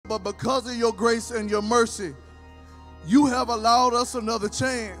but because of your grace and your mercy, you have allowed us another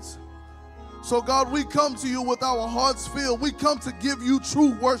chance. So God, we come to you with our hearts filled. We come to give you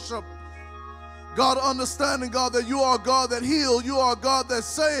true worship. God, understanding, God, that you are a God that heals. You are a God that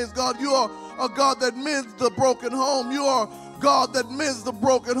saves. God, you are a God that mends the broken home. You are God that mends the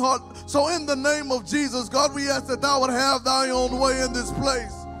broken heart. So in the name of Jesus, God, we ask that thou would have thy own way in this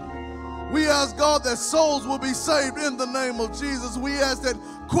place. We ask, God, that souls will be saved in the name of Jesus. We ask that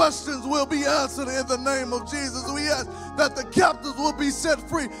questions will be answered in the name of Jesus. We ask that the captives will be set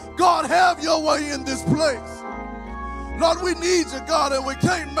free. God, have your way in this place. Lord, we need you, God, and we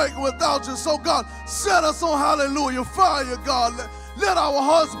can't make it without you. So, God, set us on hallelujah fire, God. Let our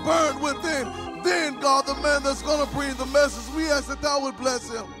hearts burn within. Then, God, the man that's going to bring the message, we ask that thou would bless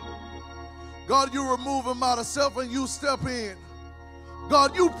him. God, you remove him out of self and you step in.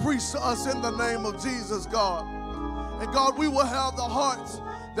 God, you preach to us in the name of Jesus, God. And God, we will have the hearts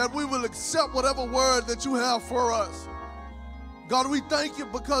that we will accept whatever word that you have for us. God, we thank you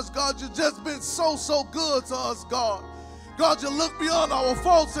because, God, you've just been so good to us, God. God, you look beyond our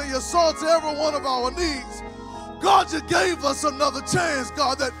faults and you saw to every one of our needs. God, you gave us another chance,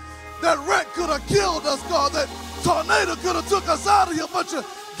 God, that wreck could have killed us, God, that tornado could have took us out of here, but you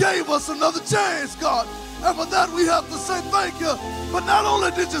gave us another chance, God. And for that we have to say thank you. But not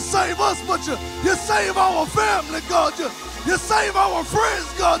only did you save us, but you save our family, God. You save our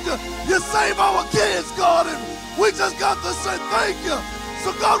friends, God. You save our kids, God. And we just got to say thank you.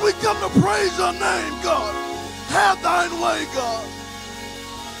 So, God, we come to praise your name, God. Have thine way, God.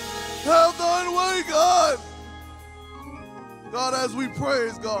 Have thine way, God. God, as we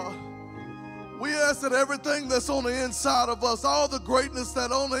praise, God, we ask that everything that's on the inside of us, all the greatness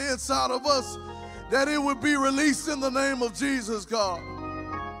that's on the inside of us, that it would be released in the name of Jesus, God.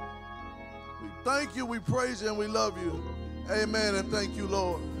 We thank you, we praise you, and we love you. Amen, and thank you,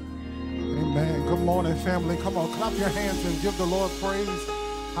 Lord. Amen. Good morning, family. Come on, clap your hands and give the Lord praise.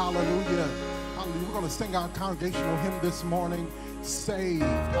 Hallelujah. Hallelujah. We're going to sing our congregational hymn this morning, Saved.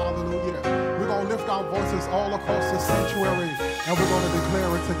 Hallelujah. We're going to lift our voices all across the sanctuary, and we're going to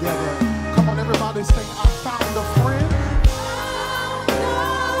declare it together. Come on, everybody, sing, I found a friend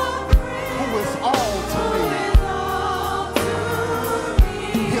who is all to me.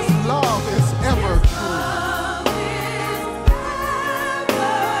 His love is ever true.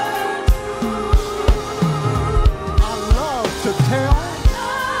 I love to tell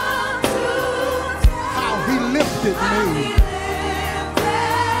how he lifted me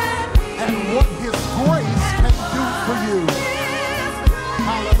and what his grace can do for you.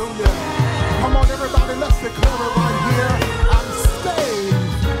 Hallelujah. Come on, everybody, let's declare it right here. I'm saved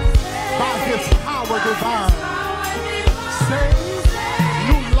by his power divine. Saved,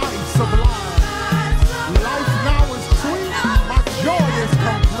 new life sublime. Life now is sweet, my joy is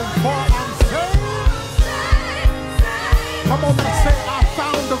complete. For I'm saved. Come on, let's say, I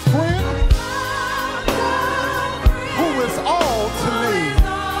found a friend who is all to me.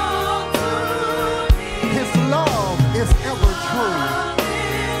 His love is ever true.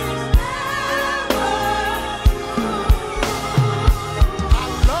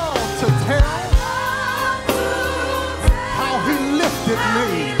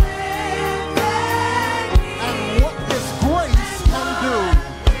 Me and what his grace can do.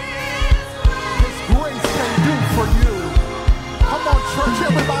 His grace can do for you. Come on, church,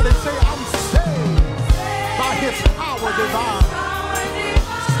 everybody say, I'm saved by his power divine.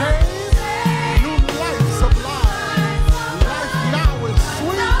 Saved, new life sublime. Life now is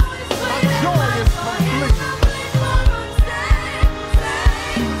sweet, my joy is complete.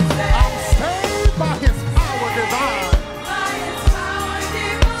 I'm saved by his power divine.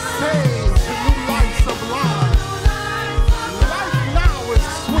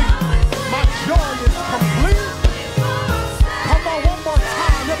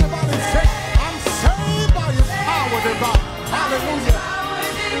 Hallelujah.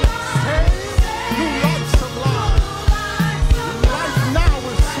 Saved, new life sublime. Life now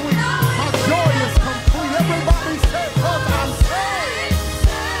is sweet. My joy is complete. Everybody say, because I'm saved.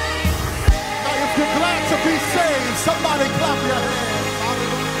 Now if you're glad to be saved, somebody clap your hands.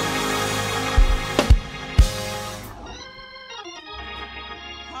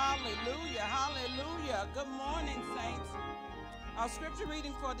 Hallelujah. Hallelujah. Good morning, saints. Our scripture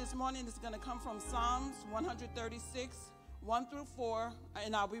reading for this morning is going to come from Psalms 136, 1 through 4,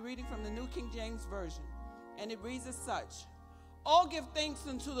 and I'll be reading from the New King James Version. And it reads as such: Oh, give thanks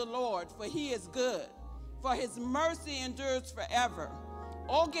unto the Lord, for he is good, for his mercy endures forever.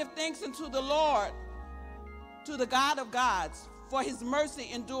 Oh, give thanks unto the Lord, to the God of gods, for his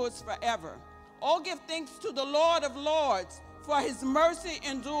mercy endures forever. Oh, give thanks to the Lord of lords, for his mercy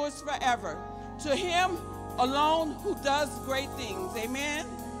endures forever. To him alone who does great things. Amen.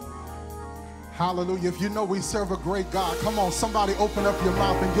 Hallelujah. If you know we serve a great God, come on, somebody open up your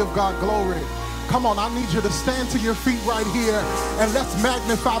mouth and give God glory. Come on, I need you to stand to your feet right here and let's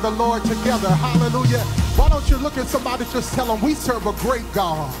magnify the Lord together. Hallelujah. Why don't you look at somebody, just tell them we serve a great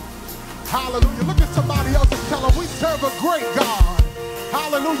God. Hallelujah. Look at somebody else and tell them we serve a great God.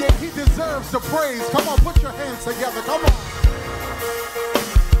 Hallelujah. He deserves the praise. Come on, put your hands together. Come on.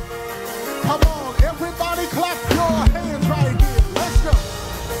 Come on, everybody clap your hands right here. Let's go.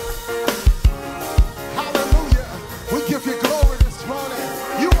 Hallelujah. We give you glory this morning.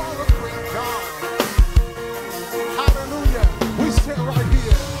 You are a great God. Hallelujah. We stand right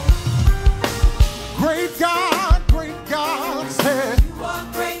here. Great God, said. You are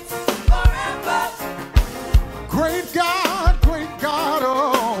great forever. Great God,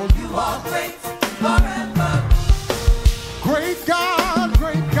 oh. You are great forever. Great God,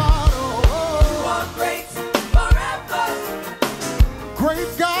 oh. You are great forever.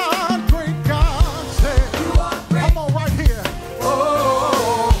 Great God, said. You are great. Come on, right here.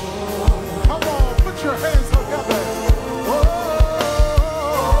 Oh, come on, put your hands together. Oh,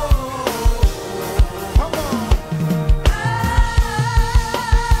 come on.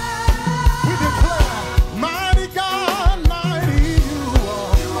 We declare, mighty God, mighty you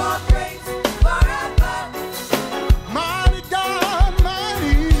are. You are great forever. Mighty God,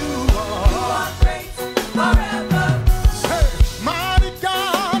 mighty you are. You are great forever. Say, mighty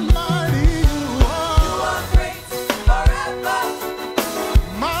God, mighty you You are. are great forever.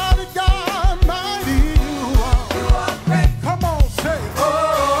 Mighty God, mighty you are. You are great. Come on, say,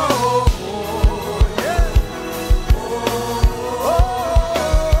 oh, yeah.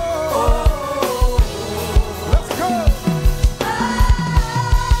 Oh, let's go.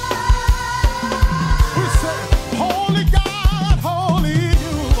 We say, holy God, holy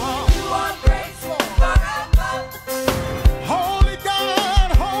you are. You are great forever. Holy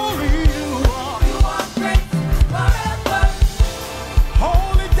God, holy you are. You are great forever.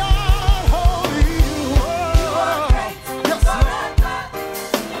 Holy God, holy you You are are. great Yes, Lord. forever.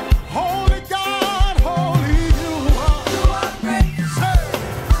 Holy God, holy you are. You are great. Say,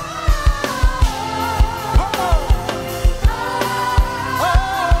 come on. Oh,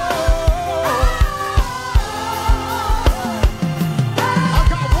 I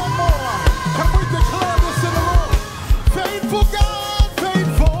got one more. Can we declare this in the room? Faithful God,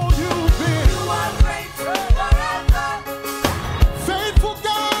 faithful you've been. You are great forever. Faithful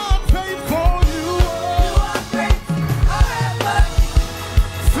God, faithful you You are. are great forever.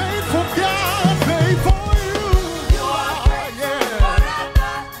 Faithful God, faithful you You are are. great Yeah.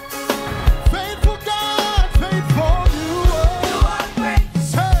 forever. Faithful God, faithful you You are. are great.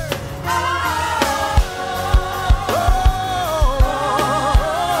 Say,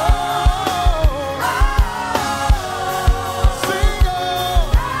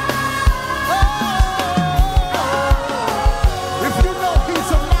 if you know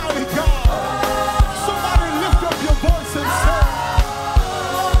he's a mighty God, somebody lift up your voice and say,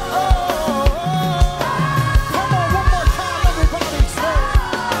 come on, one more time, everybody say,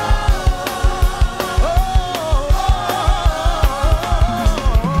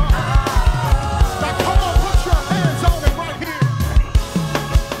 now come on, put your hands on it right here.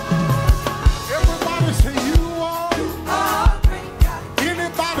 Everybody say, you are. Oh, great God.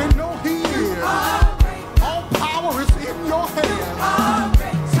 Anybody know he is? Oh, great God. All power is in your hand. Oh,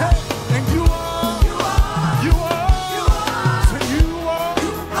 great God. Say, and you are. You are. You are. Say, you are.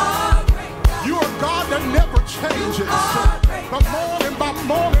 Oh, great God. You are God that never changes. great But morning by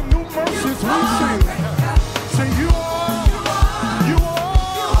morning, new mercies we see. Say, you are. You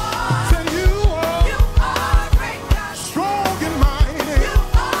are. Say, you are. You are great God. Strong and mighty. You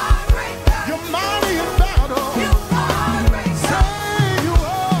are great God. You're mighty in battle. You are great God. Say, you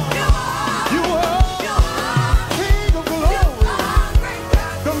are. You are. You are. You are. King of glory. Great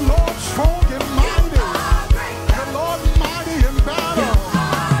God. The Lord strong and mighty. Great The God. Lord mighty in battle. Great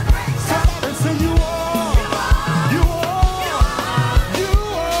God. Somebody say, you are. You are. You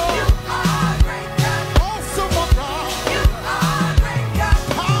are. Great God. Awesome God. You are great God.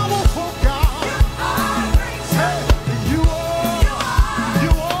 Powerful God. Great Say, you are.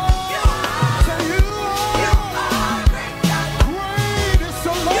 You are. Say, you are. great God. Great is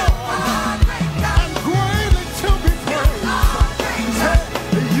the Lord. Great God. And greatly to be praised. Say,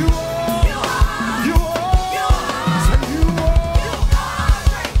 you are. You are. Say, you are.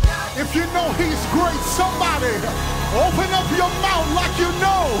 If you know he's great, somebody open up your mouth like you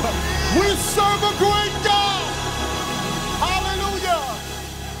know. We serve a great God. Hallelujah.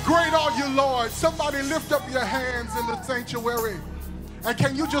 Great are you, Lord? Somebody lift up your hands in the sanctuary. And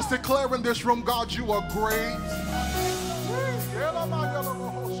can you just declare in this room, God, you are great?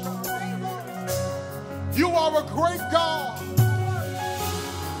 You are a great God.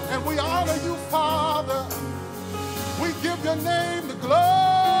 And we honor you, Father. We give your name the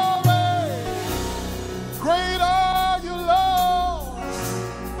glory. Great are you, Lord.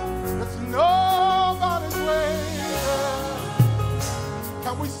 There's nobody greater.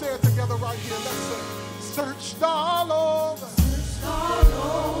 Can we say it together right here? Let's sing. Searched all over.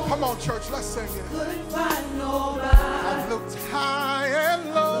 Come on, church, let's sing it. Couldn't find nobody. I looked high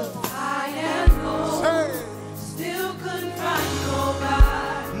and low. Say, Still couldn't find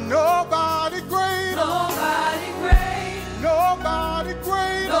nobody. nobody greater. Nobody great. Nobody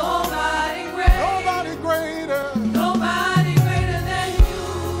greater. Nobody great. Nobody greater. Nobody greater than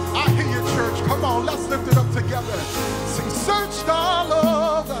you. I hear you, church. Come on, let's lift it up together. Sing, searched all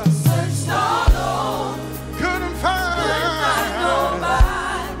over. Searched all over. Couldn't find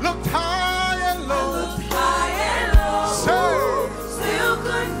Nobody. Looked high and low. Looked high and low. Say, Still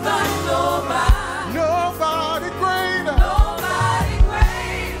couldn't find nobody. nobody greater. Nobody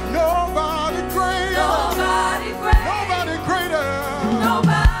great. Nobody greater. Nobody great. Nobody greater.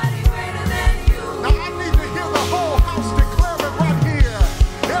 Nobody greater than you. Now I need to hear the whole house declare it right here.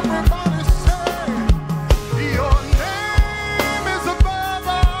 Everybody say, your name is above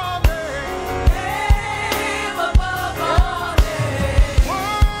all names. Name above all names.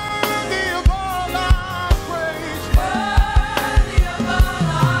 Worthy of all our praise. Worthy of all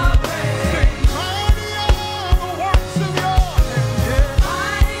our praise. Mighty are the works of your hands.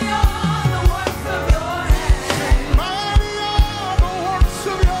 Mighty are the works of your hands. Mighty are the works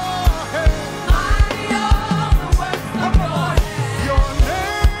of your hands. Mighty are the works of your hands. Your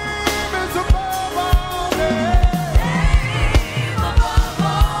name is above all names. Name above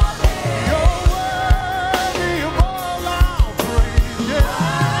all names. You're worthy of all our praise. Yeah.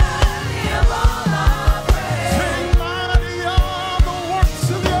 Worthy of all our praise. Sing, mighty are the works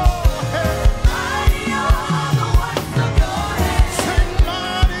of your hands. Mighty are the works of your hands. Sing,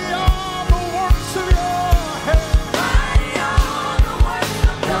 mighty are the works of your hands. Mighty are the works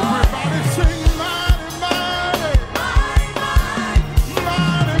of your hands. Everybody sing, mighty, mighty, Mighty, mighty,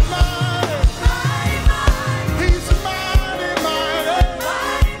 mighty, mighty. mighty, mighty, He's mighty, mighty.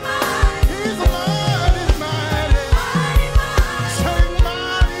 mighty, mighty, He's mighty, mighty. mighty, mighty. Sing,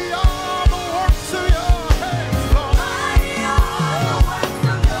 mighty are the works of your hands, Lord. Mighty are the works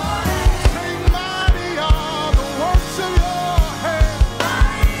of your hands. Sing, mighty are the works of your hands.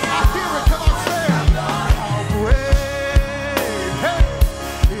 Mighty I hear it, come on, say it. How great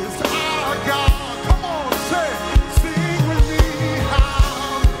is our God. Come on, say it. Sing with me,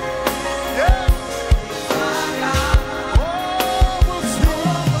 how yeah. Oh, we'll see.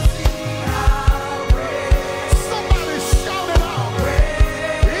 Somebody shout it out.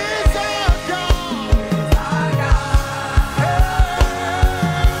 Is our God.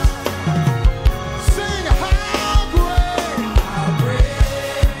 Sing, how great.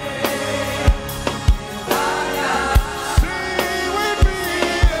 Sing with me.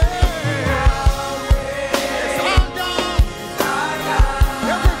 It's our God.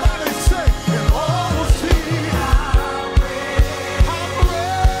 Everybody say, and all will see how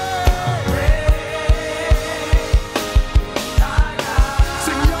great.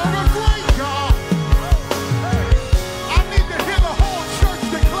 Sing, you're a great God. I need to hear the whole church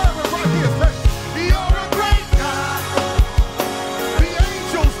declare it right here. Say, you're a great God. The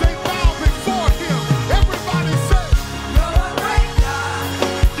angels, they bow before him. Everybody say,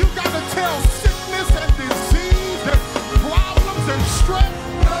 you got to tell sickness and disease and problems and stress.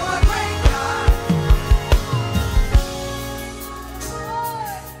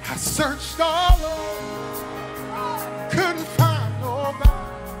 I searched all over, couldn't find nobody.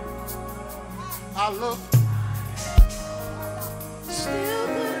 I looked.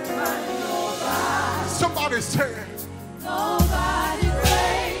 Somebody say, Nobody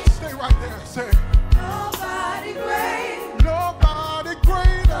great. stay right there. Say, Nobody great. nobody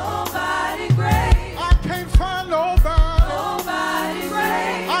greater. Nobody great. I can't find nobody. Nobody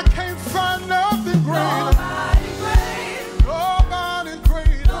great. I can't find nothing greater. Nobody great. Nobody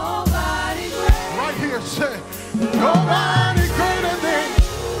greater. Nobody great. Right here, say, nobody greater than.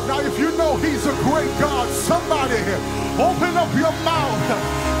 Now, if you know he's a great God, somebody open up your mouth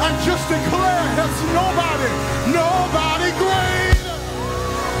and just declare there's nobody greater.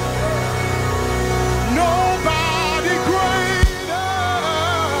 Nobody greater.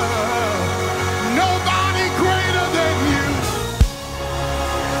 Nobody greater than you.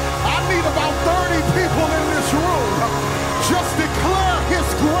 I need about 30 people in this room. Just declare his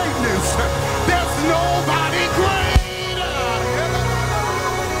greatness.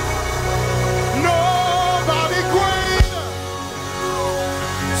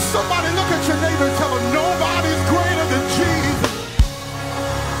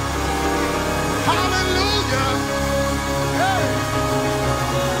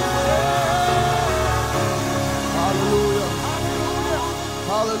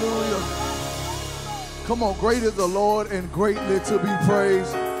 Come on, great is the Lord and greatly to be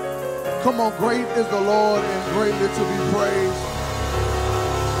praised. Come on, great is the Lord and greatly to be praised.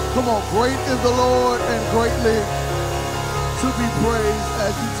 Come on, great is the Lord and greatly to be praised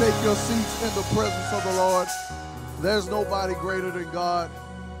as you take your seats in the presence of the Lord. There's nobody greater than God.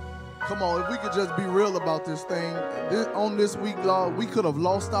 Come on, if we could just be real about this thing. On this week, Lord, we could have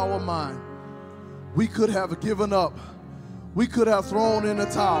lost our mind. We could have given up. We could have thrown in the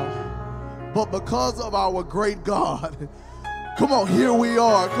towel. But because of our great God, come on, here we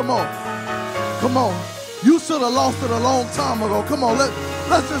are. Come on. Come on. You should have lost it a long time ago. Come on,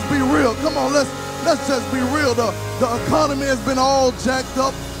 let's just be real. Come on, let's just be real. The economy has been all jacked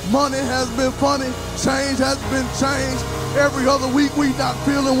up. Money has been funny. Change has been changed. Every other week we not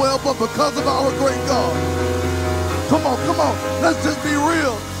feeling well, but because of our great God. Come on, come on. Let's just be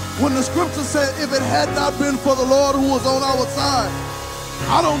real. When the scripture said, if it had not been for the Lord who was on our side,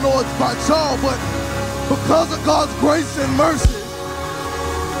 I don't know it's about y'all, but because of God's grace and mercy,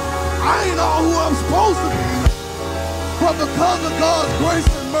 I ain't all who I'm supposed to be. But because of God's grace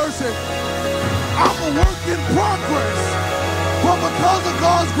and mercy, I'm a work in progress. But because of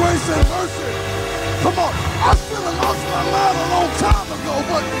God's grace and mercy, come on, I should have lost my mind a long time ago,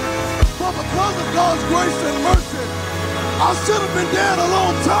 but because of God's grace and mercy, I should have been dead a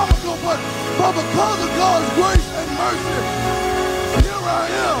long time ago, but because of God's grace and mercy, here I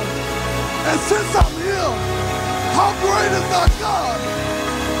am. And since I'm here, how great is our God?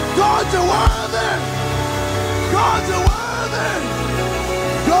 God, you're worthy. God, you're worthy.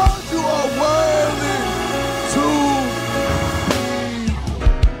 God, you are worthy to be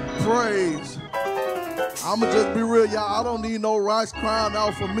praised. I'ma just be real, y'all. I don't need no rice crying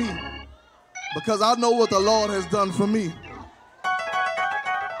out for me because I know what the Lord has done for me.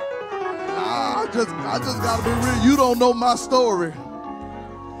 I just gotta be real. You don't know my story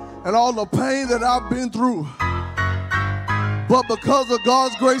and all the pain that I've been through. But because of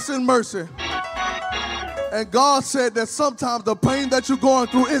God's grace and mercy, and God said that sometimes the pain that you're going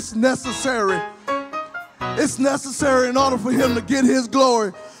through, it's necessary. It's necessary in order for him to get his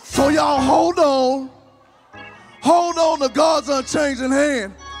glory. So y'all hold on. Hold on to God's unchanging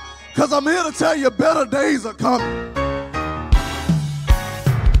hand. Because I'm here to tell you better days are coming.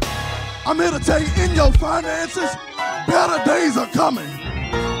 I'm here to tell you in your finances, better days are coming.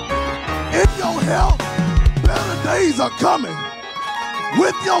 In your health, better days are coming.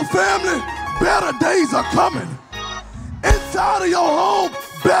 With your family, better days are coming. Inside of your home,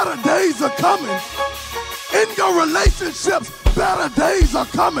 better days are coming. In your relationships, better days are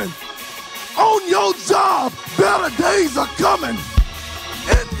coming. On your job, better days are coming.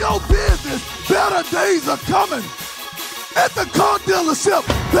 In your business, better days are coming. At the car dealership,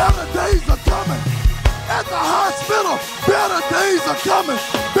 better days are coming. At the hospital, better days are coming.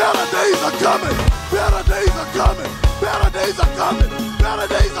 Better days are coming. Better days are coming. Better days are coming. Better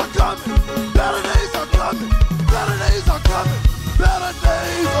days are coming. Better days are coming. Better days are coming. Better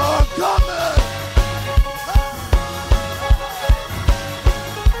days are coming.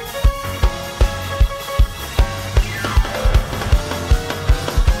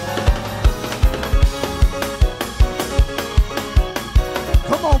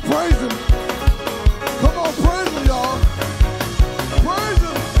 Come on, praise him. Come on, praise him, y'all. Praise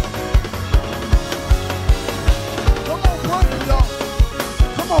him. Come on, praise him, y'all.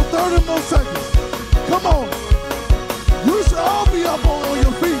 Come on, 30 more seconds. Come on. You should all be up on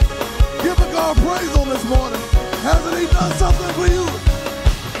your feet. Giving God praise on this morning. Hasn't he done something for you?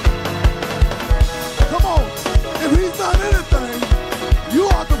 Come on. If he's done anything, you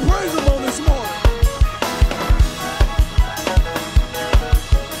ought to praise him on this morning.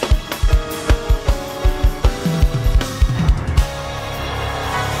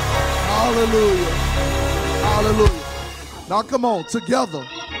 Hallelujah. Hallelujah. Now come on, together,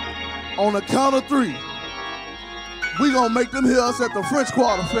 on the count of 3, we gonna make them hear us at the French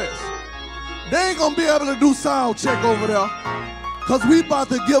Quarter Fest. They ain't gonna be able to do sound check over there, because we about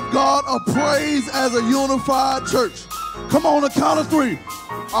to give God a praise as a unified church. Come on, the count of 3.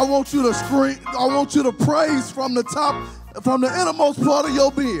 I want you to scream, I want you to praise from the top, from the innermost part of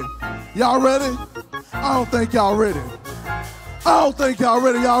your being. Y'all ready? I don't think y'all ready. I don't think y'all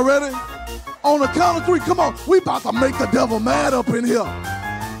ready. Y'all ready? On the count of 3, come on. We about to make the devil mad up in here.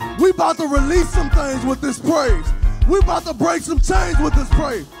 We about to release some things with this praise. We about to break some chains with this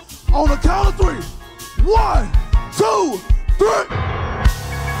praise. On the count of 3. 1, 2, 3.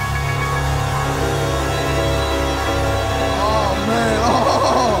 Oh, man.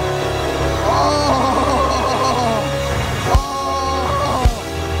 Oh.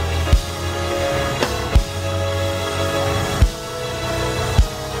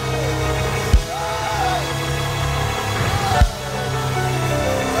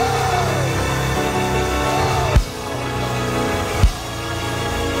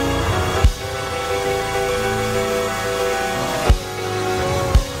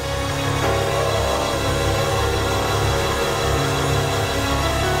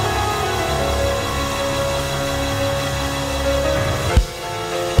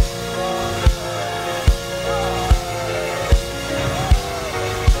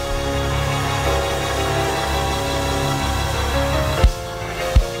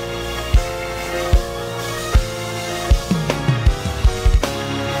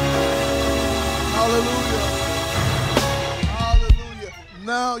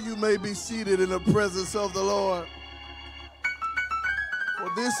 now you may be seated in the presence of the Lord.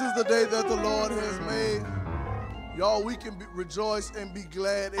 For this is the day that the Lord has made. Y'all, we can rejoice and be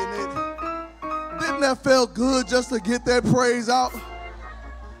glad in it. Didn't that feel good just to get that praise out?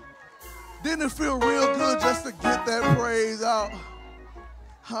 Didn't it feel real good just to get that praise out?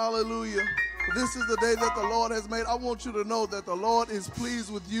 Hallelujah. This is the day that the Lord has made. I want you to know that the Lord is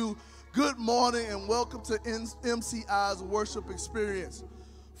pleased with you. Good morning and welcome to MCI's worship experience.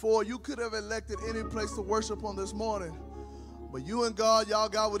 For you could have elected any place to worship on this morning, but you and God, y'all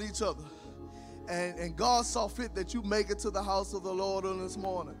got with each other. And God saw fit that you make it to the house of the Lord on this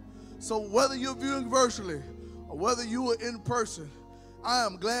morning. So whether you're viewing virtually or whether you are in person, I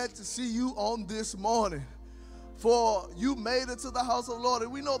am glad to see you on this morning. For you made it to the house of the Lord.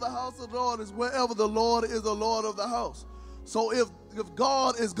 And we know the house of the Lord is wherever the Lord is the Lord of the house. So if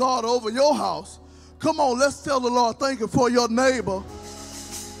God is God over your house, come on, let's tell the Lord thank you for your neighbor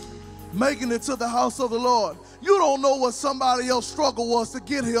making it to the house of the Lord. You don't know what somebody else's struggle was to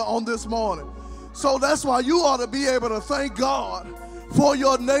get here on this morning. So that's why you ought to be able to thank God for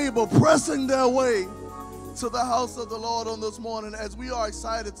your neighbor pressing their way to the house of the Lord on this morning. As we are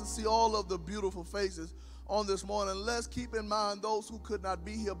excited to see all of the beautiful faces on this morning, let's keep in mind those who could not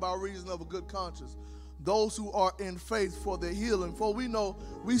be here by reason of a good conscience, those who are in faith for their healing. For we know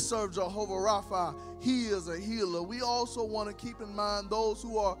we serve Jehovah Rapha. He is a healer. We also want to keep in mind those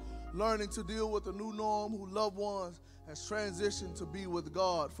who are learning to deal with the new norm, who loved ones has transitioned to be with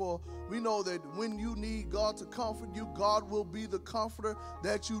God. For we know that when you need God to comfort you, God will be the comforter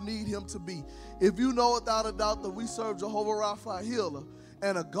that you need him to be. If you know without a doubt that we serve Jehovah Rapha, healer,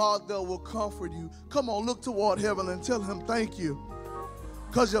 and a God that will comfort you, come on, look toward heaven and tell him thank you.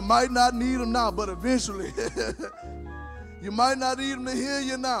 Because you might not need him now, but eventually. You might not need him to hear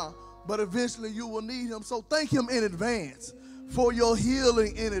you now, but eventually you will need him. So thank him in advance for your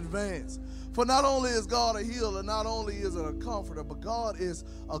healing in advance. For not only is God a healer, not only is it a comforter, but God is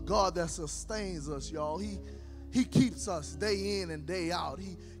a God that sustains us, y'all. He keeps us day in and day out.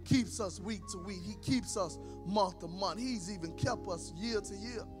 He keeps us week to week. He keeps us month to month. He's even kept us year to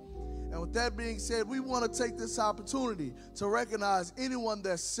year. And with that being said, we want to take this opportunity to recognize anyone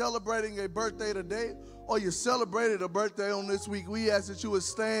that's celebrating a birthday today, or you celebrated a birthday on this week. We ask that you would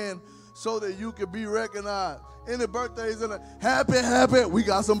stand so that you can be recognized. Any birthdays in the happy. We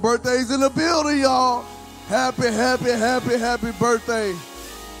got some birthdays in the building, y'all. Happy birthday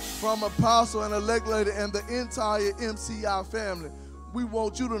from Apostle and Elect Lady and the entire MCI family. We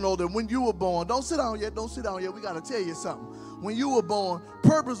want you to know that when you were born, don't sit down yet. We got to tell you something. When you were born,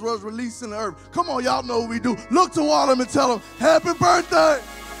 purpose was released in the earth. Come on, y'all know what we do. Look toward them and tell them, happy birthday.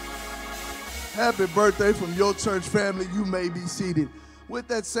 Happy birthday from your church family. You may be seated. With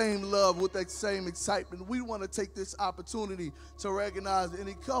that same love, with that same excitement, we want to take this opportunity to recognize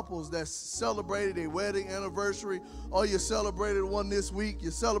any couples that celebrated a wedding anniversary, or you celebrated one this week,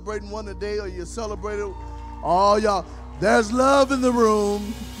 you're celebrating one today, or you celebrated, oh, y'all, there's love in the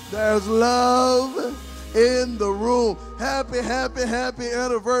room. There's love in the room. Happy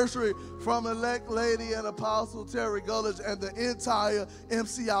anniversary from Elect Lady and Apostle Terry Gullage and the entire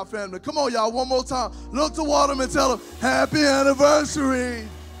MCI family. Come on, y'all, one more time. Look toward them and tell them, happy anniversary.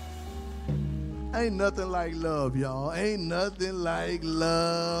 Ain't nothing like love, y'all. Ain't nothing like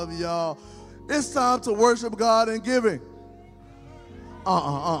love, y'all. It's time to worship God in giving.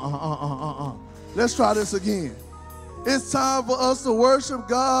 Let's try this again. It's time for us to worship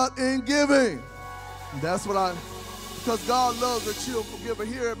God in giving. That's what because God loves a cheerful giver.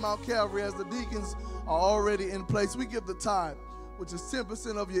 Here at Mount Calvary, as the deacons are already in place, we give the tithe, which is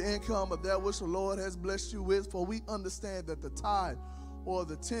 10% of your income of that which the Lord has blessed you with. For we understand that the tithe, or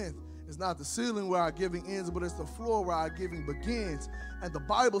the tenth, is not the ceiling where our giving ends, but it's the floor where our giving begins. And the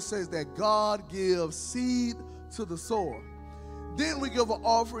Bible says that God gives seed to the sower. Then we give an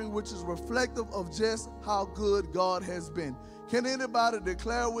offering which is reflective of just how good God has been. Can anybody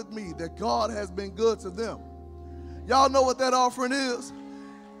declare with me that God has been good to them? Y'all know what that offering is?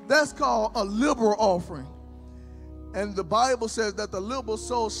 That's called a liberal offering. And the Bible says that the liberal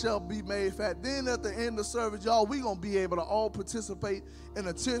soul shall be made fat. Then at the end of service, y'all, we're going to be able to all participate in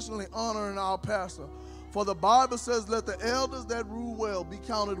intentionally honoring our pastor. For the Bible says, let the elders that rule well be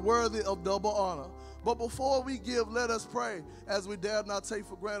counted worthy of double honor. But before we give, let us pray, as we dare not take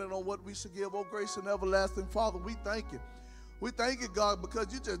for granted on what we should give. Oh, gracious and everlasting Father, we thank you. We thank you, God,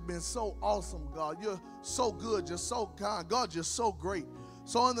 because you've just been so awesome, God. You're so good. You're so kind. God, you're so great.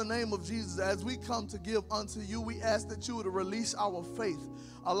 So in the name of Jesus, as we come to give unto you, we ask that you would release our faith,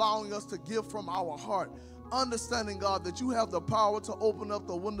 allowing us to give from our heart, understanding, God, that you have the power to open up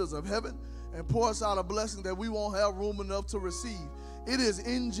the windows of heaven and pour us out a blessing that we won't have room enough to receive. It is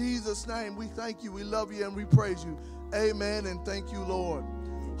in Jesus' name we thank you, we love you, and we praise you. Amen, and thank you, Lord.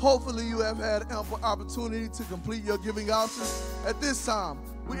 Hopefully you have had ample opportunity to complete your giving options. At this time,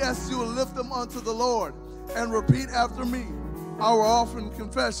 we ask you to lift them unto the Lord and repeat after me our offering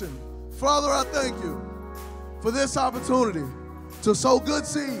confession. Father, I thank you for this opportunity to sow good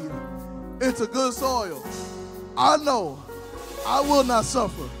seed into good soil. I know I will not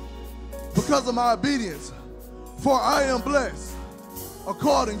suffer because of my obedience, for I am blessed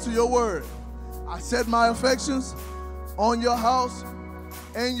according to your word. I set my affections on your house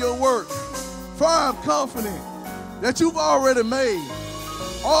and your work, for I am confident that you've already made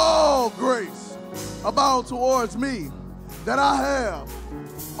all grace abound towards me, that I have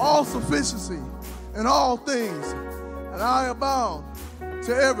all sufficiency in all things, and I abound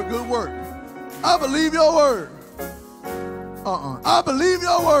to every good work. I believe your word. I believe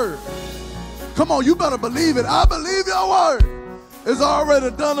your word. Come on, you better believe it. I believe your word is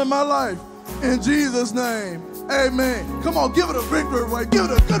already done in my life. In Jesus' name, amen. Come on, give it a victory way. Give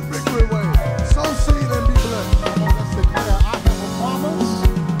it a good victory way. Sow seed and be blessed. Come on, let's declare, I have a promise.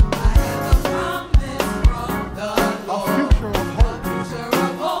 I have a promise from the Lord. A future of hope. Future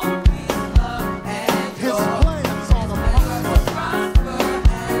of hope, peace, love, and His joy. plans are to prosper. Prosper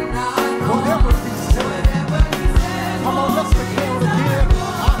and not harm. Whatever he said. Whatever he said. Come on, let's declare it again. I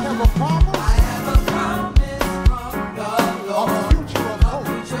have a promise. I have a promise from the Lord. A future of hope.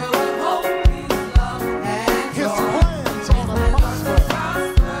 Future of hope, peace, love, and His joy. plans are to prosper.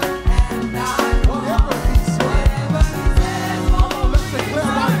 Prosper and not harm. Whatever he said. Whatever he said. Come on, let's declare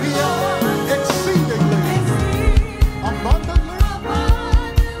right here. Exceedingly. Abundantly.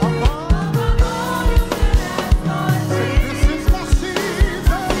 Above. Say, this is my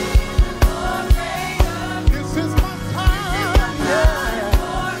season. This is my time.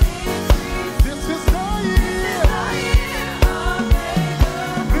 Yeah. This is the year.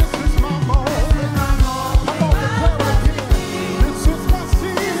 This is my moment. Come on, declare it again. This is my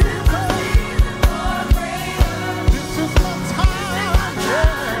season. This is my time.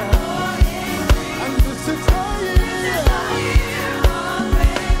 Yeah. And this is the year.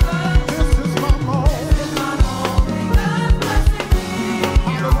 This is my moment.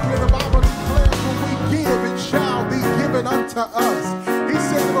 Hallelujah. The Bible declares when we give, it shall be given unto us. He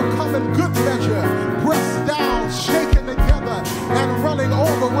said it will come in good measure, pressed down, shaken together, and running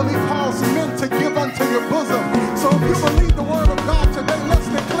over will he cause men to give unto your bosom. So if you believe the word of God today, let's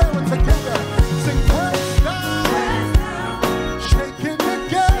declare it together. Sing, pressed down, shaken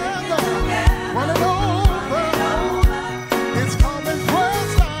together, running over. It's coming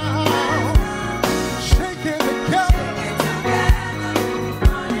pressed down, shaken together.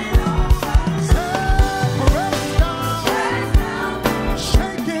 Say, pressed down,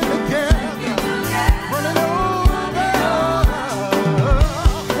 shaken together, running over.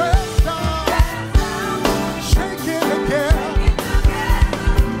 Pressed down, shaken together.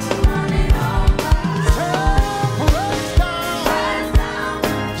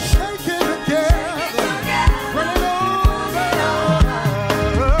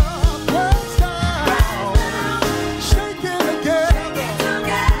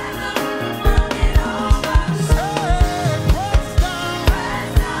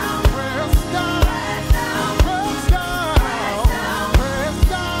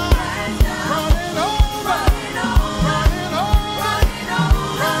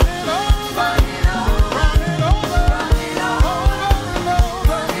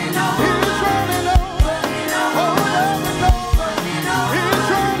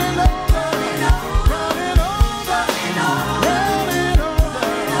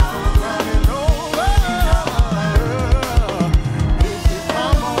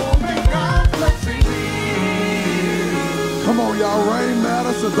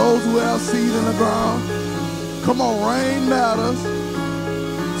 To those who have seed in the ground. Come on, rain matters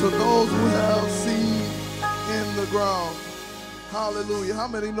to those who have seed in the ground. Hallelujah. How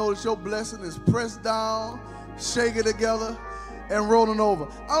many know that your blessing is pressed down, shaken together, and rolling over?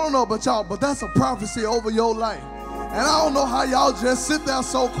 I don't know about y'all, but that's a prophecy over your life. And I don't know how y'all just sit there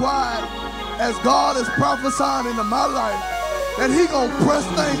so quiet as God is prophesying into my life that he gonna press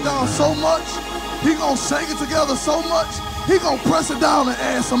things down so much, he gonna shake it together so much, he gonna press it down and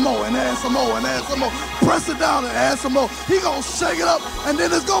add some more and add some more and add some more. Press it down and add some more. He gonna shake it up, and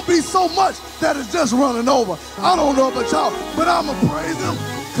then it's gonna be so much that it's just running over. I don't know about y'all, but I'ma praise him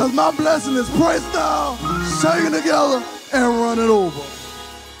because my blessing is pressed down, shaking together, and running over.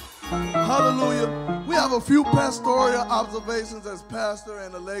 Hallelujah. We have a few pastoral observations as pastor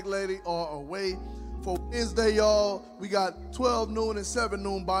and the leg lady are away. For Wednesday, y'all, we got 12 noon and 7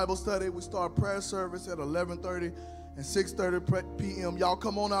 noon Bible study. We start prayer service at 11:30. and 6:30 p.m. Y'all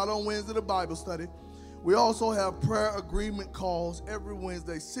come on out on Wednesday to Bible study. We also have prayer agreement calls every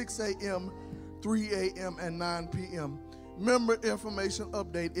Wednesday, 6 a.m., 3 a.m., and 9 p.m. Member information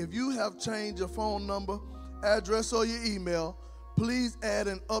update. If you have changed your phone number, address, or your email, please add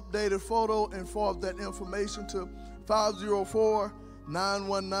an updated photo and forward that information to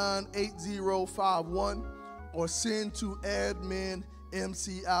 504-919-8051 or send to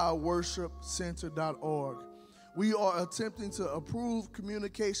admin@mciworshipcenter.org. We are attempting to approve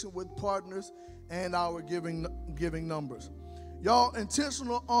communication with partners and our giving numbers. Y'all,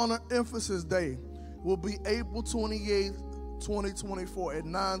 Intentional Honor Emphasis Day will be April 28th, 2024 at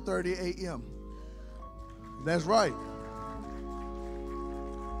 9:30 a.m. That's right.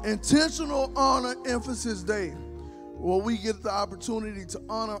 Intentional Honor Emphasis Day, where we get the opportunity to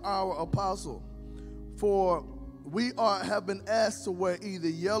honor our apostle. For we have been asked to wear either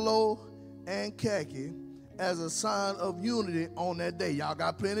yellow and khaki as a sign of unity on that day. Y'all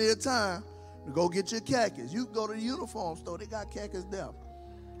got plenty of time to go get your khakis. You can go to the uniform store, they got khakis there.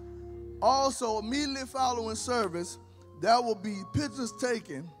 Also, immediately following service, there will be pictures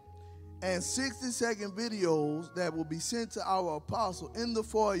taken and 60-second videos that will be sent to our apostle in the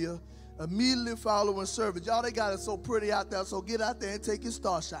foyer immediately following service. Y'all, they got it so pretty out there, so get out there and take your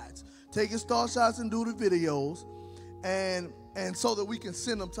star shots. Take your star shots and do the videos, and so that we can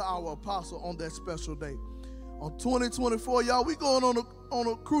send them to our apostle on that special day. On 2024, y'all, we going on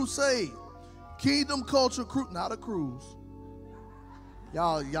a crusade. Kingdom Culture Cruise, not a cruise.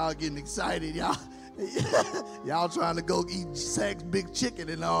 Y'all getting excited, y'all. Y'all trying to go eat Saks Big Chicken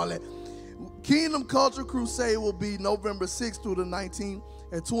and all that. Kingdom Culture Crusade will be November 6th through the 19th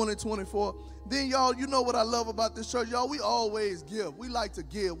in 2024. Then, y'all, you know what I love about this church, y'all? We always give. We like to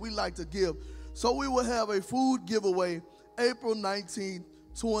give. We like to give. So we will have a food giveaway April 19th,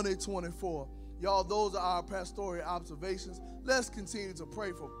 2024. Y'all, those are our pastoral observations. Let's continue to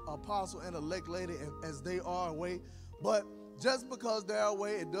pray for Apostle and elect lady as they are away. But just because they're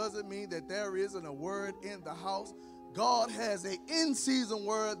away, it doesn't mean that there isn't a word in the house. God has an in-season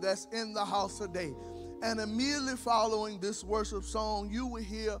word that's in the house today. And immediately following this worship song, you will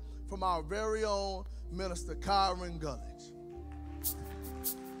hear from our very own Minister Kiran Gullage.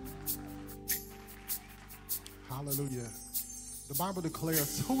 Hallelujah. The Bible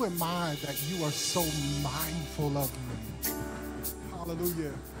declares, who am I that you are so mindful of me?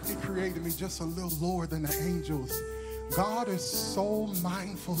 Hallelujah. He created me just a little lower than the angels. God is so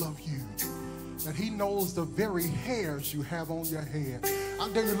mindful of you that he knows the very hairs you have on your head. I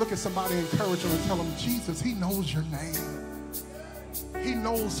dare you look at somebody, encourage them, and tell them, Jesus, he knows your name. He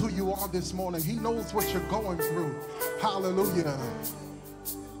knows who you are this morning. He knows what you're going through. Hallelujah.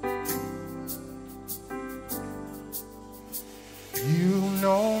 You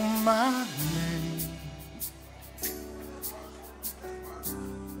know my name.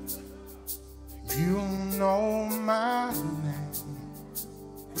 You know my name.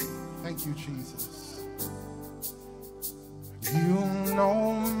 Thank you, Jesus. You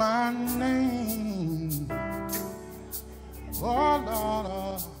know my name. Oh,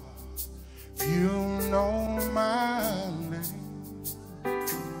 Lord. You know my name.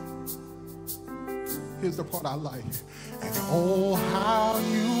 Here's the part I like. And oh, how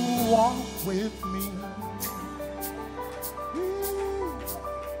you walk with me.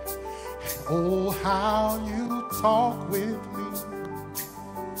 And oh, how you talk with me.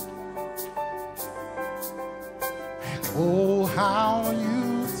 And oh, how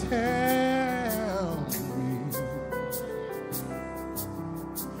you tell me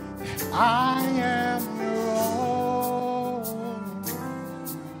that I am your own.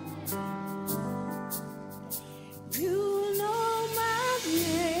 You know my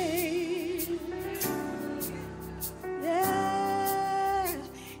name. Yeah,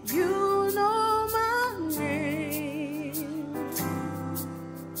 you know my name.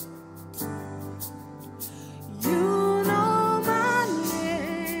 You know my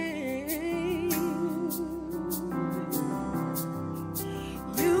name.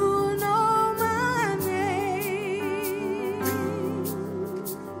 You know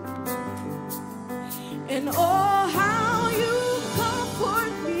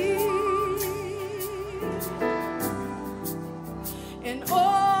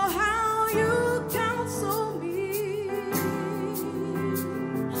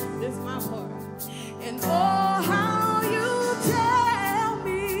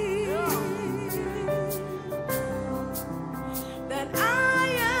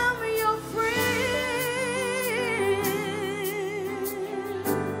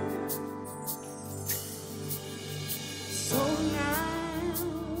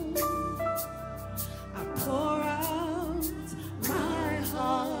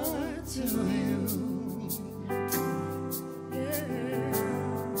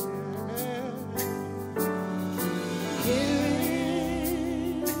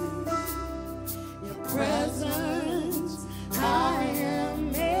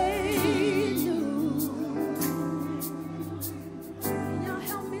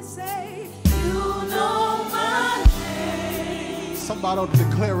Somebody ought to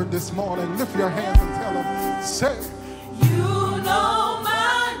declare it this morning. Lift your hands and tell them, say, You know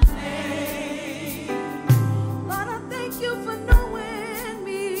my name. Lord, I thank you for knowing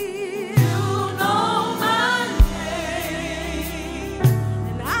me. You know my name.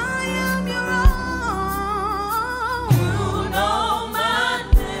 And I am your own. You know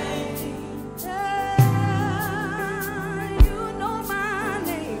my name. Yeah, you know my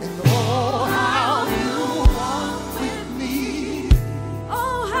name. and oh, how you walk with me.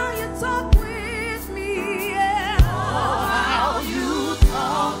 Oh, how you talk with me. Yeah. Oh, how you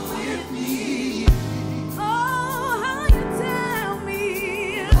talk with me. Oh, how you tell me.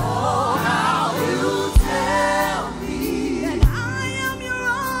 Oh, how you tell me. That I am your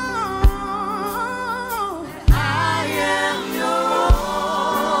own. I am your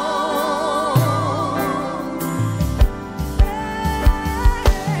Hey,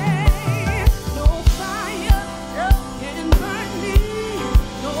 no fire can burn me.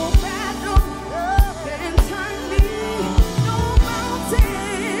 No battle can turn me. No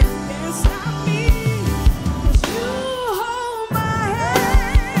mountain can stop me. 'Cause you hold my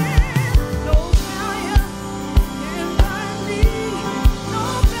hand. No fire can burn me. No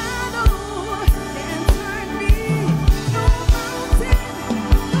battle can turn me. No mountain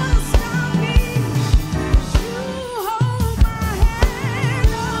gonna stop me. 'Cause you hold my hand.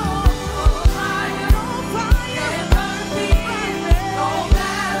 No fire can burn me. No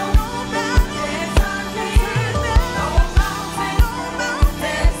battle can turn me. No mountain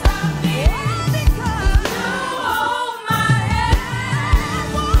stop me. Because you hold my hand.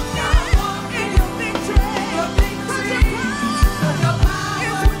 Walking in your victory. 'Cause your power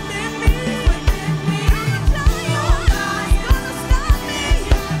is within me. No giant gonna stop me.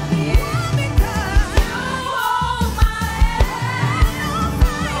 Because you hold my hand. No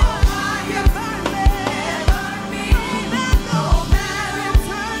fire can burn me. No battle can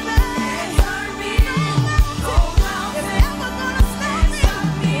turn me. No mountain is ever gonna stop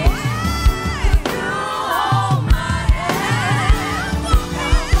me. You hold my hand.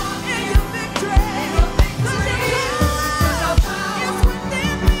 Walking in your victory. 'Cause your power is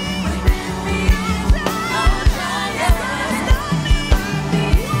within me. No giant gonna stop me.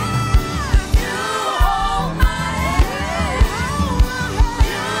 You hold my hand.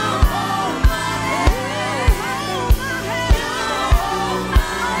 You hold my hand. You hold my hand.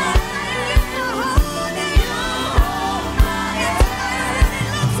 You hold it. You hold my hand. It's better than it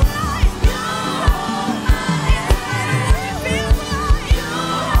looks like. You hold my hand. It's better than it feels like. You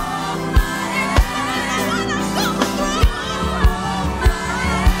hold my hand. It's better than what I'm going through. You hold my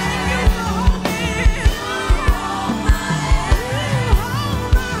hand. You hold me. You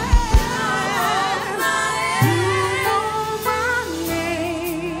hold my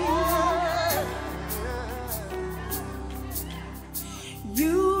hand.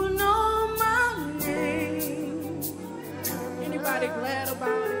 You know my name. Anybody glad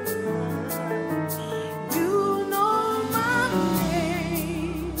about it? You know my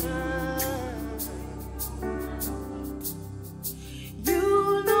name.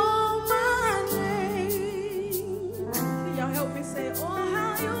 You know my name. Can y'all help me say, oh,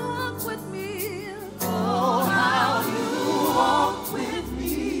 how you walk with me. Oh, how you walk with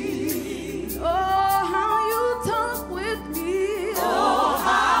me. Oh, how you talk with me. Oh,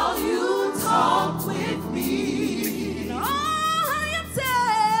 how you talk with me. Oh, how you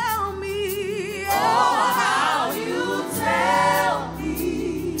tell me. Oh, how you tell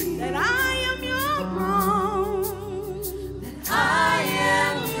me. That I am your own. I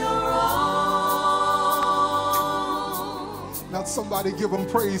am your own. Now somebody give him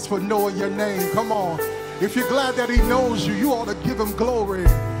praise for knowing your name. Come on. If you're glad that he knows you, you ought to give him glory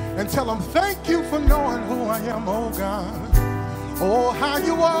and tell him, thank you for knowing who I am, oh God. Oh, how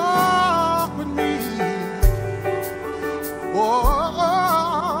you walk with me.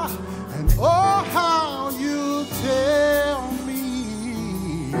 Oh, and oh, how you tell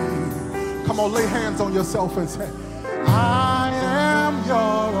me. Come on, lay hands on yourself and say, I am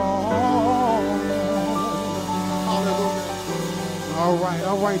your own. Hallelujah. All right.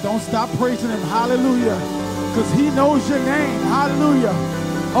 Don't stop praising him. Hallelujah. Because he knows your name. Hallelujah.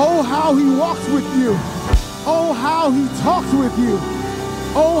 Oh, how he walks with you. Oh, how he talks with you.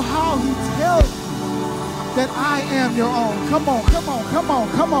 Oh, how he tells you that I am your own. Come on.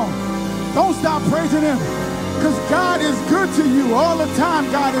 Don't stop praising him. Because God is good to you. All the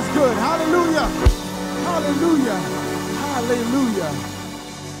time, God is good. Hallelujah.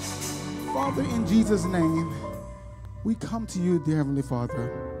 Father, in Jesus' name, we come to you, dear Heavenly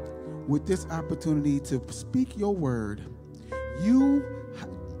Father, with this opportunity to speak your word. You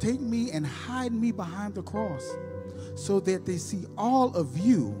take me and hide me behind the cross so that they see all of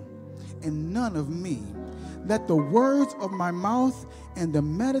you and none of me. Let the words of my mouth and the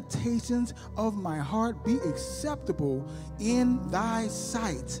meditations of my heart be acceptable in thy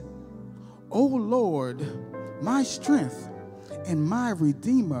sight. O Lord, my strength and my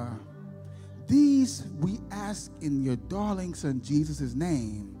redeemer. These we ask in your darling son Jesus'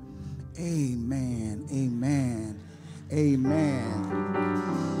 name. Amen, amen, amen.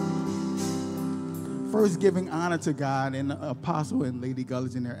 First, giving honor to God and Apostle and Lady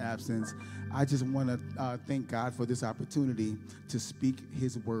Gullage in their absence, I just want to thank God for this opportunity to speak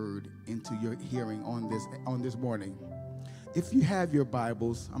his word into your hearing on this morning. If you have your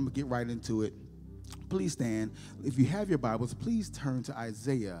Bibles, I'm going to get right into it. Please stand. If you have your Bibles, please turn to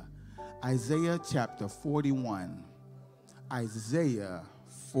Isaiah chapter 41. Isaiah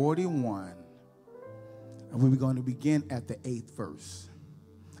 41. And we're going to begin at the 8th verse.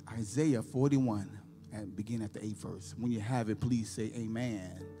 Isaiah 41, and begin at the 8th verse. When you have it, please say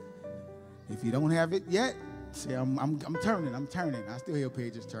amen. If you don't have it yet, say I'm turning. I still hear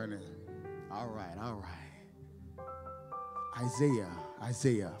pages turning. All right.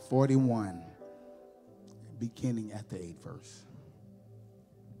 Isaiah 41, beginning at the 8th verse.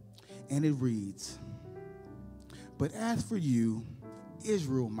 And it reads, "But as for you,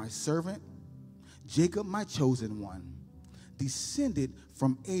 Israel, my servant, Jacob, my chosen one, descended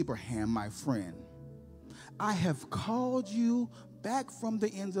from Abraham, my friend, I have called you back from the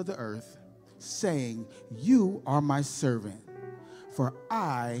ends of the earth, saying, you are my servant, for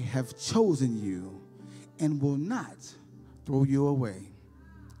I have chosen you and will not throw you away.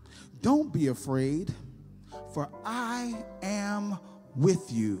 Don't be afraid, for I am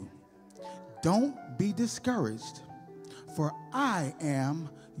with you. Don't be discouraged, for I am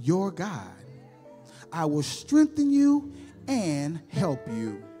your God. I will strengthen you and help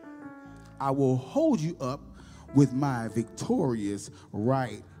you. I will hold you up with my victorious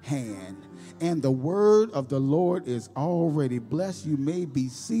right hand." And the word of the Lord is already blessed. You may be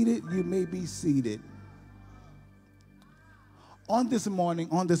seated. On this morning,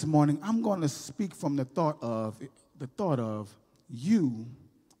 I'm going to speak from the thought of you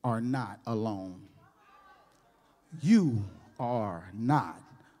are not alone. You are not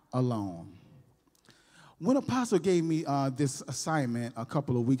alone. When Apostle gave me this assignment a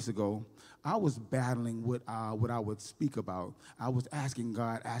couple of weeks ago, I was battling what I would speak about. I was asking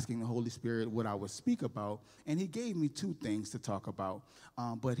God, asking the Holy Spirit what I would speak about, and he gave me two things to talk about.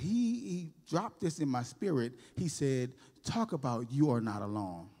 But he dropped this in my spirit. He said, talk about you are not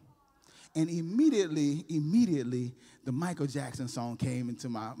alone. And immediately, the Michael Jackson song came into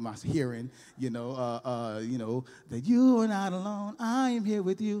my hearing, that you are not alone, I am here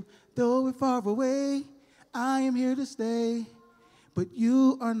with you, though we're far away, I am here to stay. But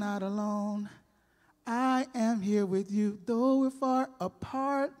you are not alone. I am here with you. Though we're far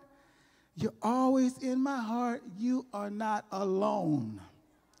apart, you're always in my heart. You are not alone.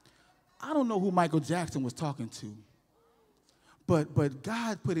 I don't know who Michael Jackson was talking to, but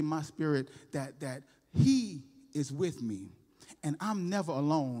God put in my spirit that he is with me, and I'm never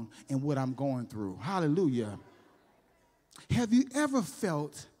alone in what I'm going through. Hallelujah. Have you ever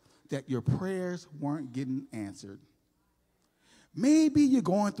felt that your prayers weren't getting answered? Maybe you're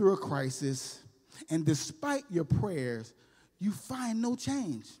going through a crisis, and despite your prayers, you find no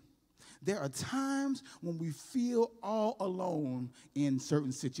change. There are times when we feel all alone in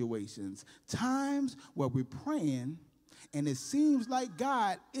certain situations, times where we're praying, and it seems like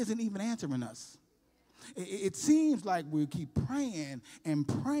God isn't even answering us. It seems like we keep praying,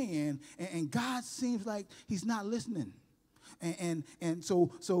 and God seems like he's not listening. And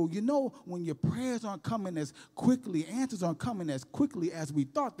so when your prayers aren't coming as quickly, answers aren't coming as quickly as we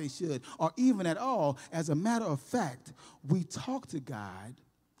thought they should, or even at all, as a matter of fact, we talk to God,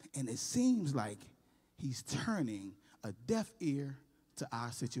 and it seems like he's turning a deaf ear to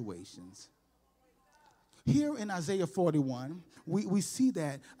our situations. Here in Isaiah 41, we see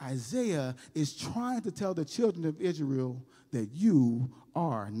that Isaiah is trying to tell the children of Israel that you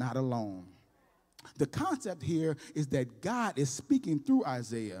are not alone. The concept here is that God is speaking through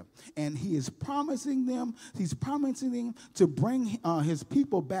Isaiah, and he is promising them to bring his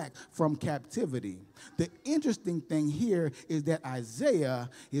people back from captivity. The interesting thing here is that Isaiah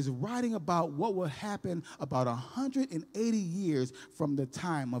is writing about what will happen about 180 years from the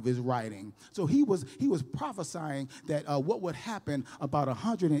time of his writing. So he was prophesying that what would happen about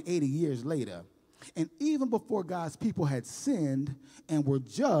 180 years later. And even before God's people had sinned and were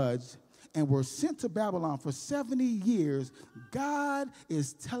judged and were sent to Babylon for 70 years, God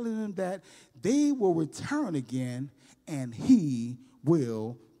is telling them that they will return again and he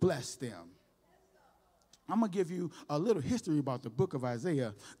will bless them. I'm going to give you a little history about the book of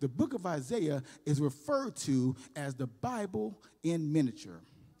Isaiah. The book of Isaiah is referred to as the Bible in miniature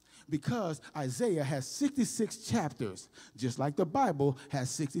because Isaiah has 66 chapters, just like the Bible has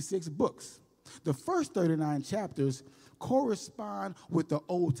 66 books. The first 39 chapters correspond with the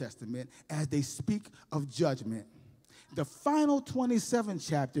Old Testament as they speak of judgment. The final 27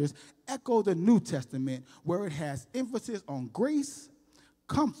 chapters echo the New Testament, where it has emphasis on grace,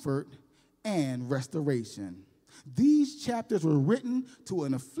 comfort, and restoration. These chapters were written to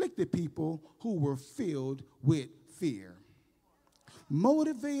an afflicted people who were filled with fear.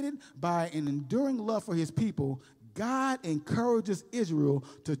 Motivated by an enduring love for his people, God encourages Israel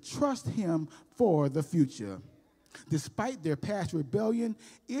to trust him for the future. Despite their past rebellion,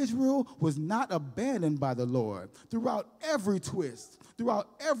 Israel was not abandoned by the Lord. Throughout every twist, throughout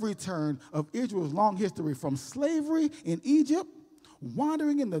every turn of Israel's long history, from slavery in Egypt,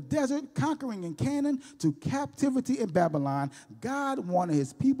 wandering in the desert, conquering in Canaan, to captivity in Babylon, God wanted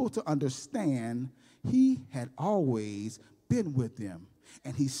his people to understand he had always been with them.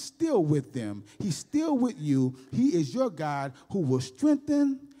 And he's still with them. He's still with you. He is your God who will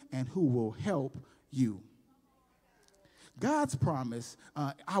strengthen and who will help you. God's promise,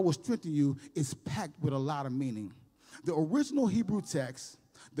 I will strengthen you, is packed with a lot of meaning. The original Hebrew text,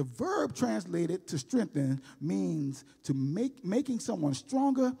 the verb translated to strengthen, means to making someone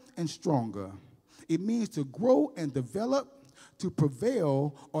stronger and stronger. It means to grow and develop, to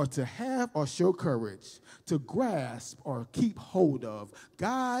prevail, or to have or show courage, to grasp or keep hold of.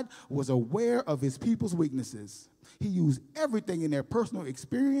 God was aware of his people's weaknesses. He used everything in their personal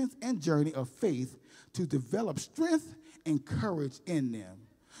experience and journey of faith to develop strength and courage in them.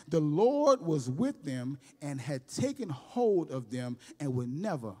 The Lord was with them and had taken hold of them and would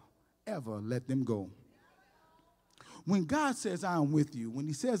never, ever let them go. When God says, I am with you, when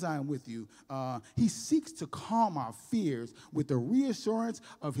he says, I am with you, he seeks to calm our fears with the reassurance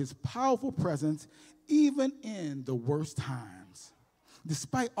of his powerful presence, even in the worst times.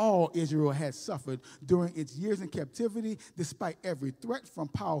 Despite all Israel had suffered during its years in captivity, despite every threat from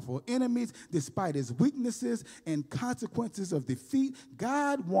powerful enemies, despite his weaknesses and consequences of defeat,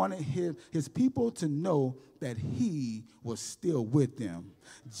 God wanted his people to know that he was still with them.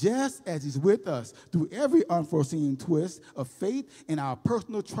 Just as he's with us through every unforeseen twist of faith in our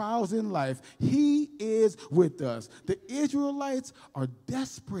personal trials in life, he is with us. The Israelites are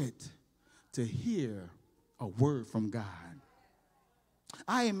desperate to hear a word from God.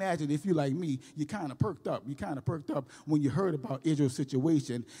 I imagine if you're like me, you kind of perked up. You kind of perked up when you heard about Israel's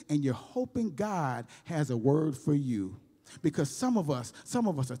situation, and you're hoping God has a word for you. Because some of us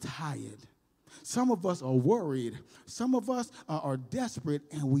are tired. Some of us are worried. Some of us are desperate,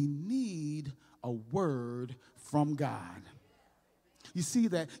 and we need a word from God.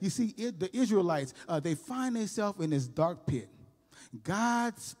 The Israelites, they find themselves in this dark pit.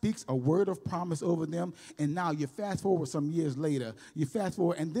 God speaks a word of promise over them, and now you fast forward some years later. You fast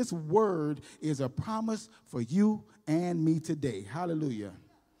forward, and this word is a promise for you and me today. Hallelujah.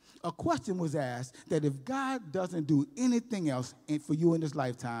 A question was asked that if God doesn't do anything else for you in this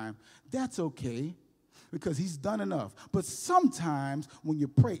lifetime, that's okay, because he's done enough. But sometimes when you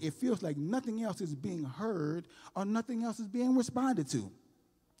pray, it feels like nothing else is being heard or nothing else is being responded to.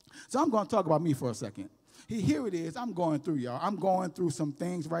 So I'm going to talk about me for a second. Here it is. I'm going through, y'all. I'm going through some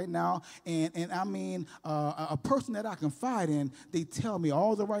things right now. And I mean, a person that I confide in, they tell me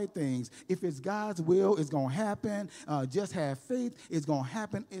all the right things. If it's God's will, it's going to happen. Just have faith. It's going to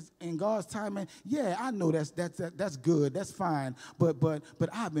happen. It's in God's timing. Yeah, I know that's good. That's fine. But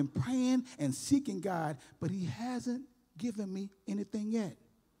I've been praying and seeking God, but he hasn't given me anything yet.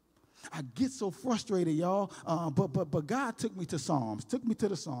 I get so frustrated, y'all, but God took me to the Psalms,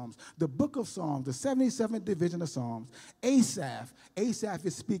 the book of Psalms, the 77th division of Psalms. Asaph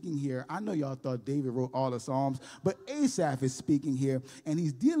is speaking here. I know y'all thought David wrote all the Psalms, but Asaph is speaking here, and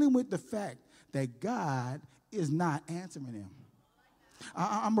he's dealing with the fact that God is not answering him.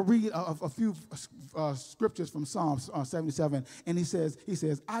 I'm going to read a few scriptures from Psalms 77, and he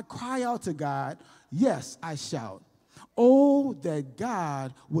says, I cry out to God, yes, I shout. Oh, that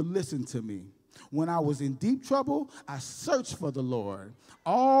God would listen to me. When I was in deep trouble, I searched for the Lord.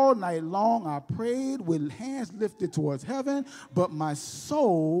 All night long, I prayed with hands lifted towards heaven, but my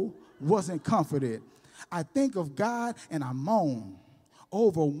soul wasn't comforted. I think of God and I moan,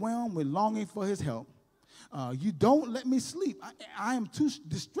 overwhelmed with longing for his help. You don't let me sleep. I am too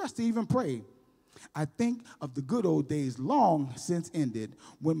distressed to even pray. I think of the good old days long since ended,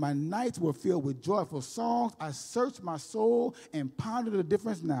 when my nights were filled with joyful songs. I searched my soul and pondered the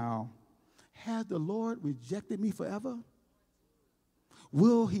difference now. Has the Lord rejected me forever?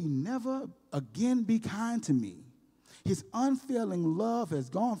 Will he never again be kind to me? His unfailing love has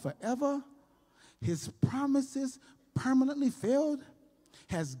gone forever. His promises permanently failed.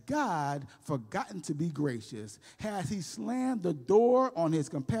 Has God forgotten to be gracious? Has he slammed the door on his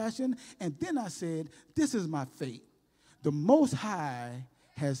compassion? And then I said, this is my fate. The Most High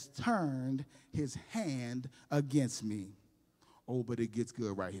has turned his hand against me. Oh, but it gets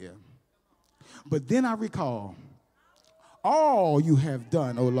good right here. But then I recall all you have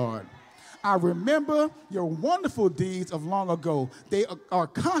done, O Lord. I remember your wonderful deeds of long ago. They are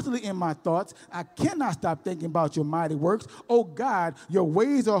constantly in my thoughts. I cannot stop thinking about your mighty works. Oh God, your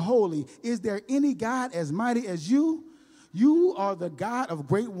ways are holy. Is there any God as mighty as you? You are the God of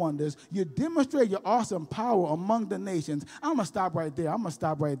great wonders. You demonstrate your awesome power among the nations. I'm going to stop right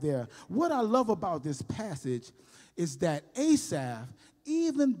there. What I love about this passage is that Asaph,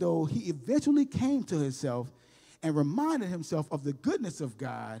 even though he eventually came to himself and reminded himself of the goodness of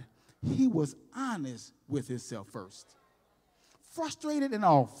God, he was honest with himself first. Frustrated and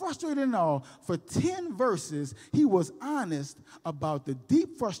all, for 10 verses, he was honest about the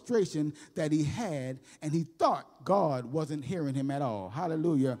deep frustration that he had, and he thought God wasn't hearing him at all.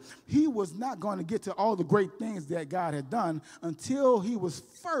 Hallelujah. He was not going to get to all the great things that God had done until he was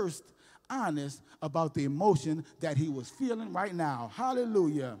first honest about the emotion that he was feeling right now.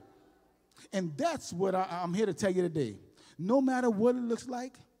 Hallelujah. And that's what I'm here to tell you today. No matter what it looks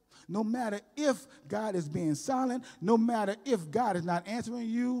like, no matter if God is being silent, no matter if God is not answering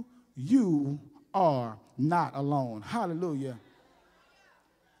you, you are not alone. Hallelujah.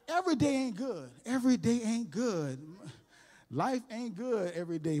 Every day ain't good. Every day ain't good. Life ain't good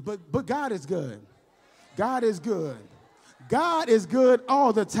every day, but God is good. God is good. God is good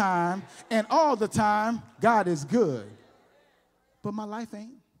all the time, and all the time, God is good. But my life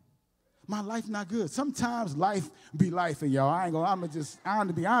ain't. My life not good. Sometimes life be life, and y'all. I'm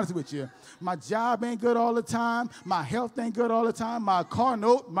to be honest with you. My job ain't good all the time. My health ain't good all the time. My car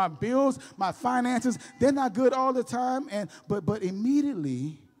note, my bills, my finances, they're not good all the time. But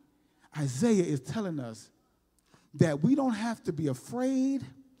immediately, Isaiah is telling us that we don't have to be afraid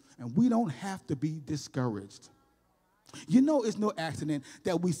and we don't have to be discouraged. You know, it's no accident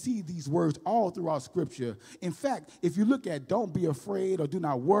that we see these words all throughout Scripture. In fact, if you look at don't be afraid or do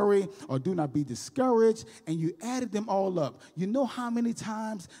not worry or do not be discouraged, and you added them all up, you know how many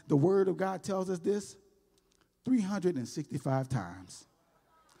times the Word of God tells us this? 365 times.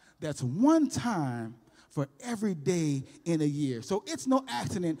 That's one time for every day in a year. So it's no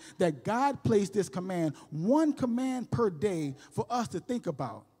accident that God placed this command, one command per day for us to think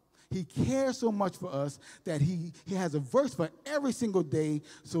about. He cares so much for us that he has a verse for every single day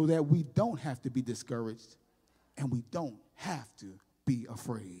so that we don't have to be discouraged and we don't have to be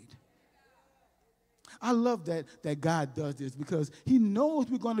afraid. I love that God does this because he knows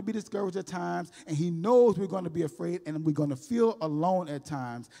we're going to be discouraged at times, and he knows we're going to be afraid and we're going to feel alone at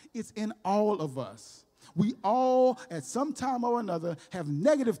times. It's in all of us. We all, at some time or another, have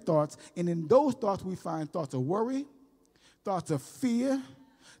negative thoughts, and in those thoughts we find thoughts of worry, thoughts of fear,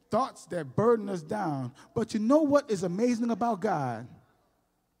 thoughts that burden us down. But you know what is amazing about God?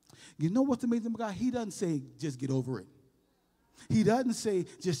 You know what's amazing about God? He doesn't say, just get over it. He doesn't say,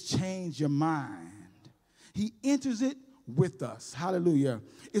 just change your mind. He enters it with us. Hallelujah.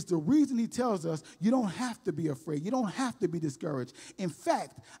 It's the reason he tells us you don't have to be afraid. You don't have to be discouraged. In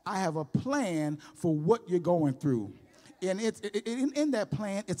fact, I have a plan for what you're going through. And in that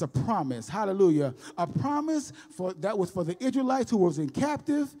plan, it's a promise. Hallelujah. A promise that was for the Israelites who was in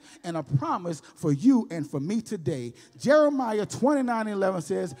captive, and a promise for you and for me today. Jeremiah 29:11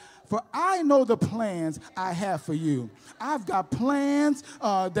 says, "For I know the plans I have for you." I've got plans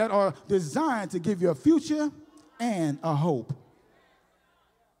that are designed to give you a future and a hope.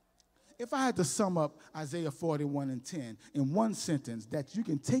 If I had to sum up Isaiah 41:10 in one sentence that you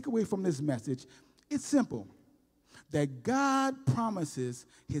can take away from this message, it's simple. That God promises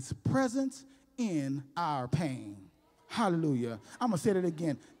his presence in our pain. Hallelujah. I'm going to say that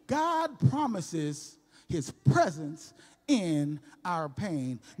again. God promises his presence in our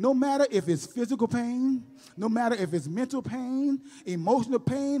pain. No matter if it's physical pain, no matter if it's mental pain, emotional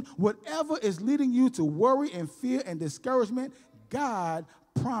pain, whatever is leading you to worry and fear and discouragement, God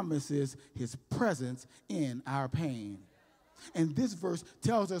promises his presence in our pain. And this verse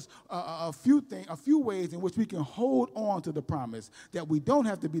tells us a few ways in which we can hold on to the promise, that we don't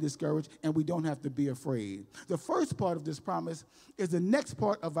have to be discouraged and we don't have to be afraid. The first part of this promise is the next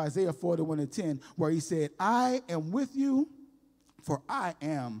part of Isaiah 41:10, where he said, "I am with you, for I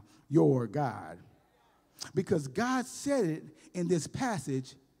am your God." Because God said it in this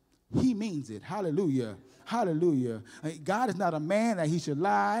passage he means it. Hallelujah. Hallelujah. God is not a man that he should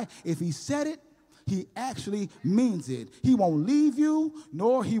lie. If he said it, he actually means it. He won't leave you,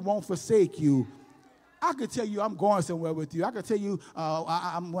 nor he won't forsake you. I could tell you I'm going somewhere with you. I could tell you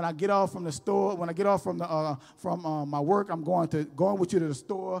when I get off from the store, when I get off from my work, I'm going with you to the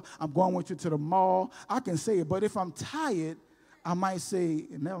store. I'm going with you to the mall. I can say it, but if I'm tired, I might say,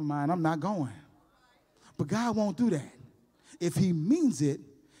 never mind, I'm not going. But God won't do that. If he means it,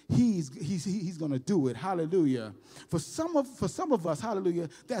 he's going to do it. Hallelujah. For some of us, hallelujah,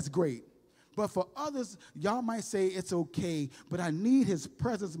 that's great. But for others, y'all might say it's okay, but I need his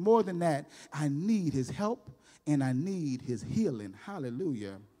presence more than that. I need his help, and I need his healing.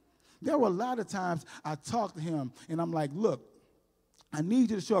 Hallelujah. There were a lot of times I talked to him, and I'm like, look, I need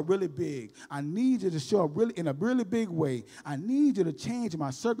you to show up really big. I need you to show up really in a really big way. I need you to change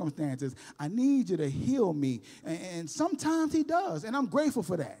my circumstances. I need you to heal me. And sometimes he does, and I'm grateful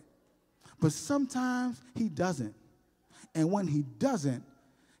for that. But sometimes he doesn't. And when he doesn't,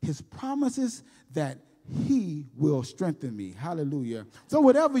 his promises that he will strengthen me. Hallelujah. So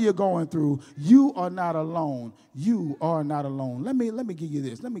whatever you're going through, you are not alone. You are not alone. Let me give you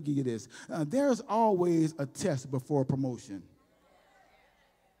this. Let me give you this. There's always a test before promotion.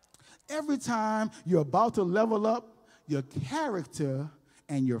 Every time you're about to level up, your character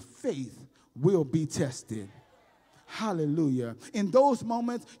and your faith will be tested. Hallelujah. In those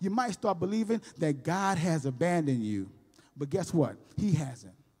moments, you might start believing that God has abandoned you. But guess what? He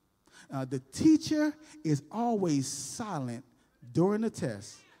hasn't. The teacher is always silent during the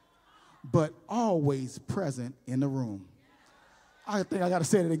test, but always present in the room. I think I got to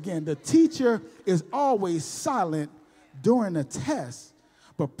say it again. The teacher is always silent during the test,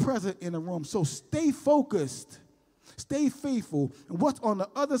 but present in the room. So stay focused. Stay faithful, and what's on the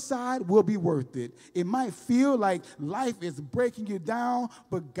other side will be worth it. It might feel like life is breaking you down,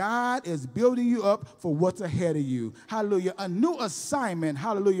 but God is building you up for what's ahead of you. Hallelujah. A new assignment,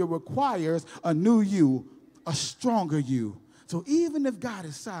 hallelujah, requires a new you, a stronger you. So even if God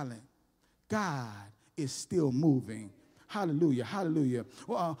is silent, God is still moving. Hallelujah, hallelujah.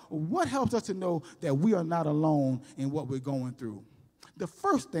 Well, what helps us to know that we are not alone in what we're going through? The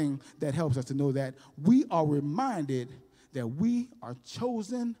first thing that helps us to know that we are reminded that we are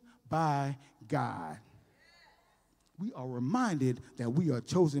chosen by God. We are reminded that we are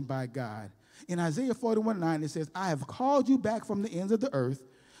chosen by God. In Isaiah 41:9, it says, I have called you back from the ends of the earth,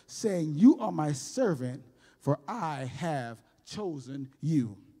 saying, you are my servant, for I have chosen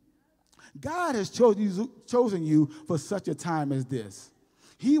you. God has chosen you for such a time as this.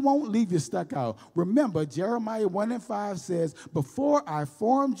 He won't leave you stuck out. Remember, Jeremiah 1:5 says, before I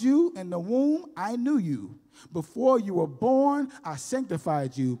formed you in the womb, I knew you. Before you were born, I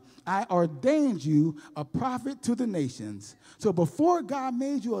sanctified you. I ordained you a prophet to the nations. So before God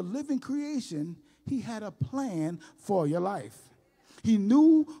made you a living creation, he had a plan for your life. He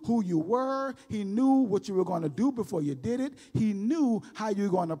knew who you were. He knew what you were going to do before you did it. He knew how you were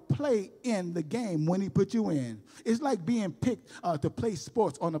going to play in the game when he put you in. It's like being picked to play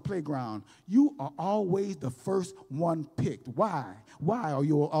sports on the playground. You are always the first one picked. Why? Why are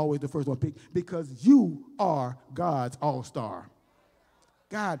you always the first one picked? Because you are God's all-star.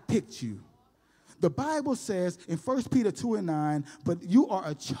 God picked you. The Bible says in 1 Peter 2:9, but you are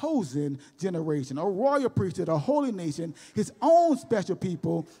a chosen generation, a royal priesthood, a holy nation, his own special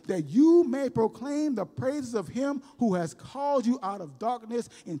people, that you may proclaim the praises of him who has called you out of darkness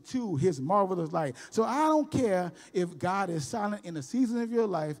into his marvelous light. So I don't care if God is silent in a season of your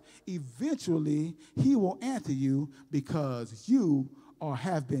life, eventually he will answer you because you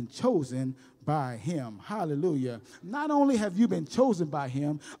have been chosen by him. Hallelujah. Not only have you been chosen by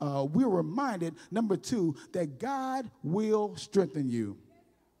him, we're reminded, number 2, that God will strengthen you.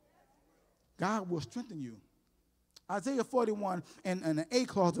 God will strengthen you. Isaiah 41 and the 8th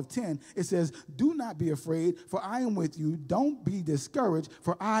clause of 10, it says, do not be afraid, for I am with you. Don't be discouraged,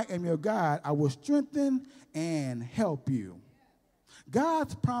 for I am your God. I will strengthen and help you.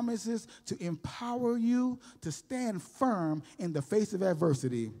 God's promises to empower you to stand firm in the face of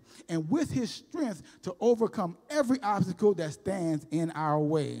adversity, and with his strength to overcome every obstacle that stands in our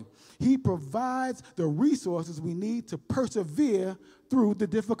way. He provides the resources we need to persevere through the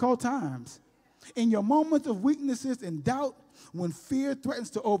difficult times. In your moments of weaknesses and doubt, when fear threatens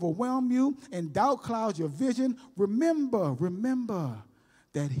to overwhelm you and doubt clouds your vision, remember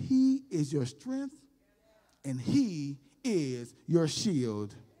that he is your strength and he is your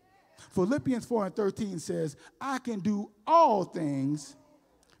shield. Philippians 4:13 says, I can do all things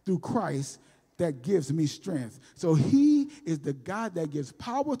through Christ that gives me strength. So he is the God that gives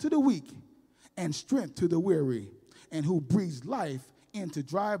power to the weak and strength to the weary, and who breathes life into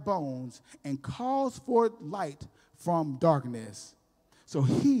dry bones and calls forth light from darkness. So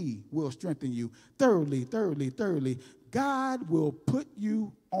he will strengthen you. Thirdly, God will put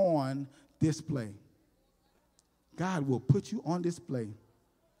you on display. God will put you on display.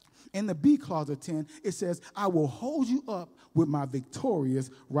 In the B clause of 10, it says, I will hold you up with my victorious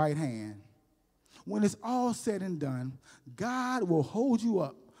right hand. When it's all said and done, God will hold you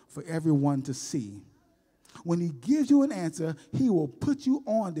up for everyone to see. When he gives you an answer, he will put you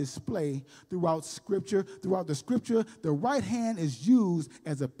on display throughout Scripture. Throughout the Scripture, the right hand is used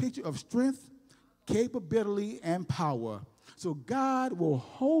as a picture of strength, capability, and power. So God will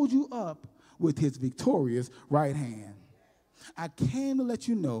hold you up with his victorious right hand. I came to let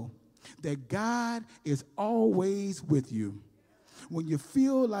you know that God is always with you. When you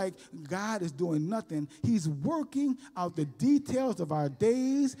feel like God is doing nothing, he's working out the details of our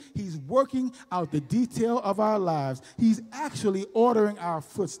days. He's working out the detail of our lives. He's actually ordering our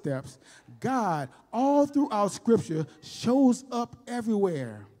footsteps. God, all throughout Scripture, shows up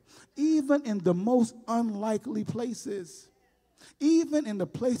everywhere, even in the most unlikely places. Even in the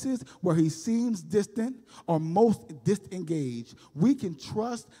places where he seems distant or most disengaged, we can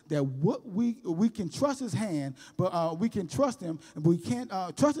trust that we can trust his hand, but we can trust him, but we can't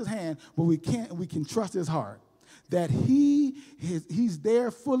trust his hand, but we can trust his heart. That he's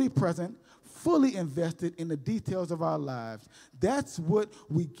there, fully present, fully invested in the details of our lives. That's what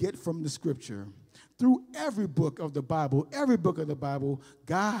we get from the Scripture. Through every book of the Bible,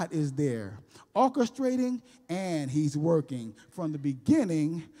 God is there, orchestrating, and he's working from the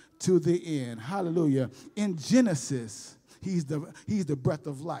beginning to the end. Hallelujah. In Genesis, he's the breath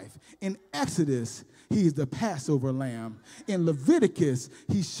of life. In Exodus, he's the Passover lamb. In Leviticus,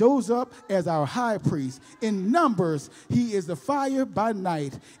 he shows up as our high priest. In Numbers, he is the fire by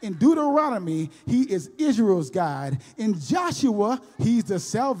night. In Deuteronomy, he is Israel's God. In Joshua, he's the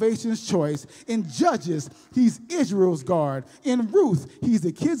salvation's choice. In Judges, he's Israel's guard. In Ruth, he's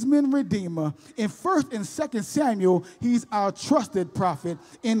the kinsman redeemer. In 1 and 2 Samuel, he's our trusted prophet.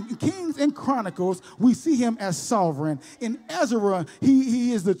 In Kings and Chronicles, we see him as sovereign. In Ezra,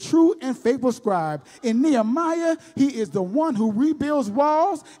 he is the true and faithful scribe. In Nehemiah, he is the one who rebuilds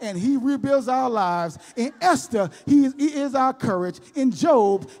walls, and he rebuilds our lives. In Esther, he is our courage. In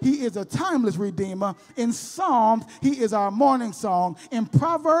Job, he is a timeless redeemer. In Psalms, he is our morning song. In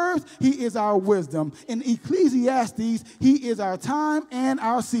Proverbs, he is our wisdom. In Ecclesiastes, he is our time and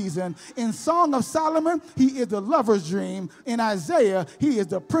our season. In Song of Solomon, he is the lover's dream. In Isaiah, he is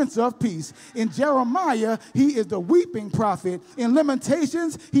the Prince of Peace. In Jeremiah, he is the weeping prophet. In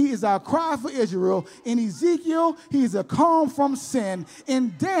Lamentations, he is our cry for Israel. In Ezekiel, he's a calm from sin.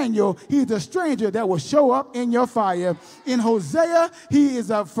 In Daniel, he's the stranger that will show up in your fire. In Hosea, he is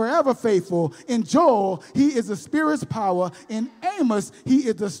forever faithful. In Joel, he is the Spirit's power. In Amos, he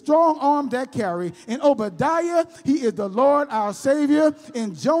is the strong arm that carry. In Obadiah, he is the Lord our Savior.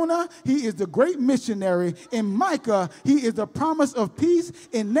 In Jonah, he is the great missionary. In Micah, he is the promise of peace.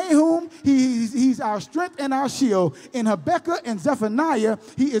 In Nahum, he's our strength and our shield. In Habakkuk and Zephaniah,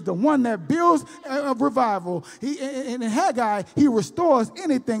 he is the one that builds of revival. In Haggai, he restores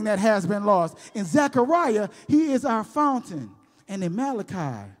anything that has been lost. In Zechariah, he is our fountain. And in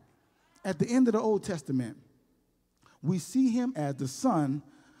Malachi, at the end of the Old Testament, we see him as the Son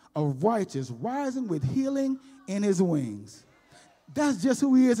of righteous, rising with healing in his wings. That's just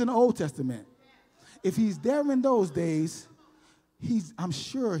who he is in the Old Testament. If he's there in those days, I'm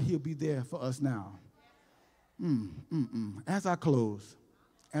sure he'll be there for us now. As I close,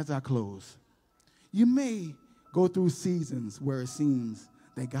 you may go through seasons where it seems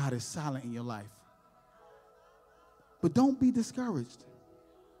that God is silent in your life. But don't be discouraged.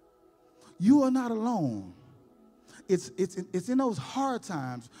 You are not alone. It's in those hard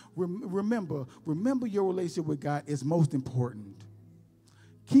times. Remember your relationship with God is most important.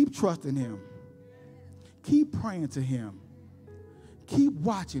 Keep trusting him. Keep praying to him. Keep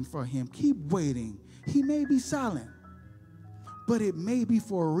watching for him. Keep waiting. He may be silent, but it may be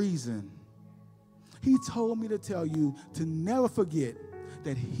for a reason. He told me to tell you to never forget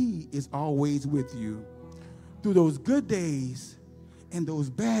that he is always with you through those good days and those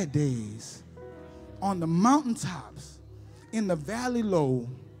bad days, on the mountaintops, in the valley low,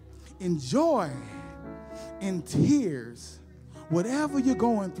 in joy, in tears, whatever you're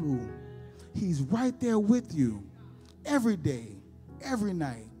going through, he's right there with you every day, every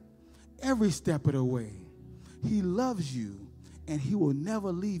night, every step of the way. He loves you, and he will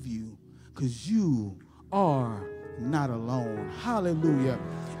never leave you, because you are not alone. Hallelujah.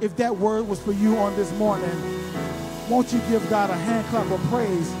 If that word was for you on this morning, won't you give God a hand clap of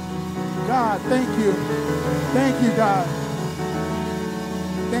praise? God, thank you. Thank you, God.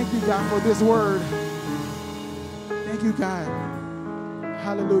 Thank you, God, for this word. Thank you, God.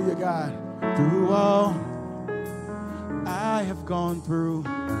 Hallelujah, God. Through all I have gone through,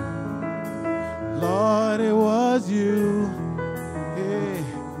 Lord, it was you. Yeah.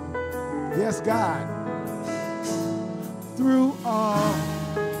 Yes, God. Through all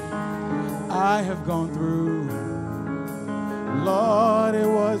I have gone through, Lord, it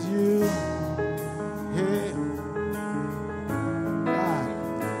was you. Yeah. God,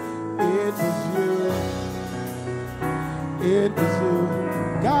 it was you. It was you.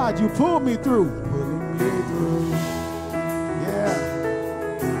 God, you pulled me through. Pulling me through. Yeah.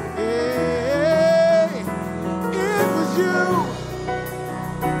 Hey, it was you.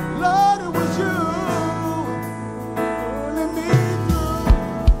 Lord, it was you. Pulling me through.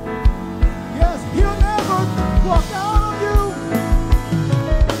 Yes, he'll never walk out on you.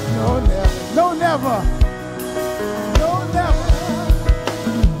 No, never. No, never. No, never.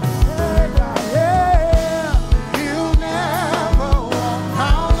 Hey, God, yeah. He'll never walk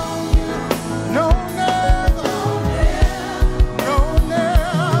out on you. No, never. No,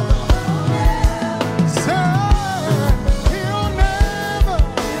 never. Say, he'll never.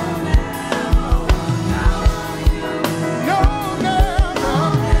 No, never.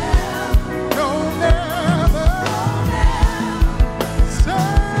 No, never. Say,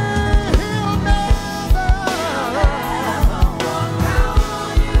 he'll never.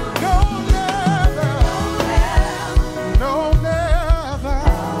 No, never. No, never.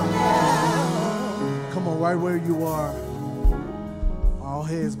 Come on, right where you are. All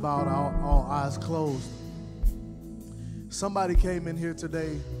heads bowed, all eyes closed. Somebody came in here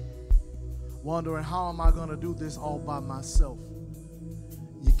today wondering, how am I going to do this all by myself?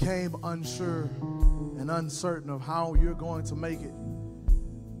 You came unsure and uncertain of how you're going to make it.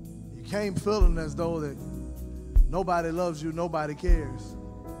 You came feeling as though that nobody loves you, nobody cares.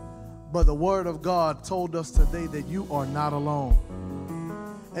 But the word of God told us today that you are not alone.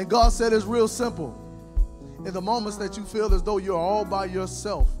 And God said it's real simple. In the moments that you feel as though you're all by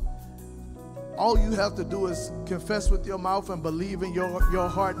yourself, all you have to do is confess with your mouth and believe in your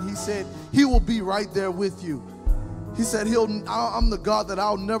heart. And he said he will be right there with you. He said, I'm the God that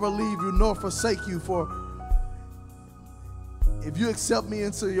I'll never leave you nor forsake you. For if you accept me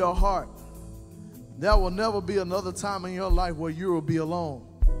into your heart, there will never be another time in your life where you will be alone.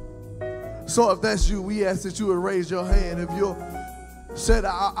 So if that's you, we ask that you would raise your hand. If you said,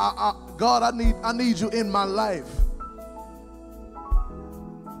 God, I need you in my life.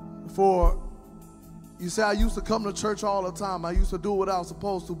 For you say, I used to come to church all the time. I used to do what I was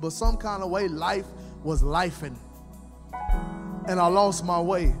supposed to, but some kind of way life was lifing. And I lost my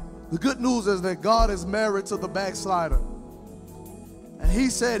way. The good news is that God is married to the backslider. And he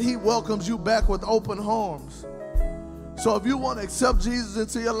said he welcomes you back with open arms. So if you want to accept Jesus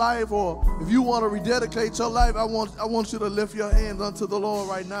into your life, or if you want to rededicate your life, I want you to lift your hands unto the Lord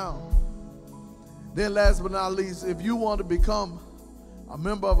right now. Then last but not least, if you want to become a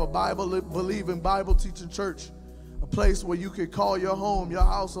member of a Bible-believing, Bible-teaching church, a place where you can call your home, your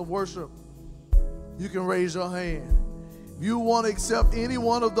house of worship, you can raise your hand. If you want to accept any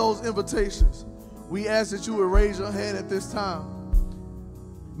one of those invitations, we ask that you would raise your hand at this time.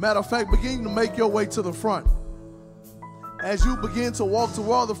 Matter of fact, begin to make your way to the front. As you begin to walk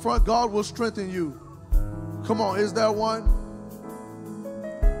toward the front, God will strengthen you. Come on, is there one?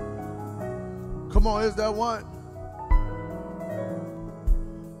 Come on, is there one?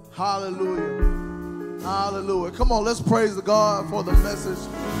 Hallelujah. Hallelujah. Come on, let's praise the God for the message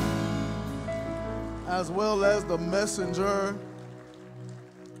as well as the messenger.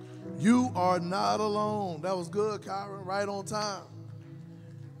 You are not alone. That was good, Kiran, right on time.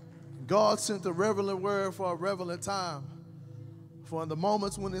 God sent the relevant word for a relevant time. For in the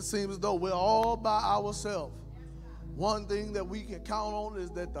moments when it seems as though we're all by ourselves, one thing that we can count on is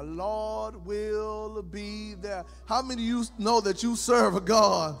that the Lord will be there. How many of you know that you serve a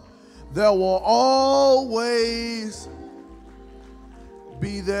God that will always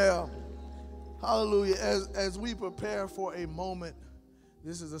be there? Hallelujah. As we prepare for a moment,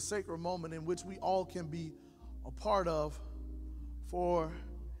 this is a sacred moment in which we all can be a part of. For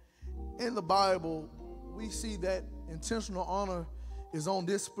in the Bible, we see that intentional honor is on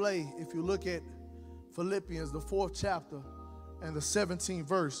display. If you look at Philippians, the 4th chapter and the 17th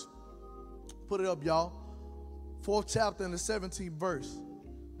verse. Put it up, y'all. 4th chapter and the 17th verse.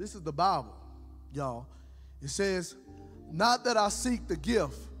 This is the Bible, y'all. It says, not that I seek the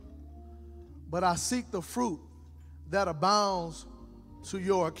gift, but I seek the fruit that abounds to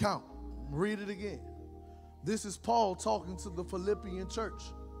your account. Read it again. This is Paul talking to the Philippian church.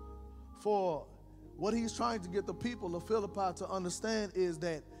 For What he's trying to get the people of Philippi to understand is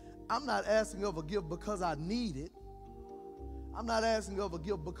that I'm not asking of a gift because I need it. I'm not asking of a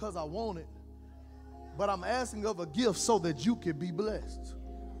gift because I want it. But I'm asking of a gift so that you can be blessed.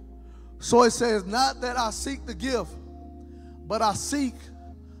 So it says, not that I seek the gift, but I seek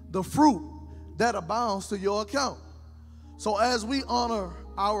the fruit that abounds to your account. So as we honor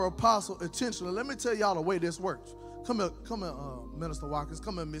our apostle intentionally, let me tell y'all the way this works. Come here, Minister Watkins.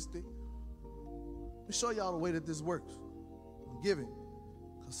 Come here, Misty. Let me show y'all the way that this works. I'm giving.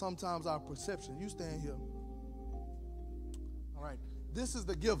 Because sometimes our perception, you stand here. All right. This is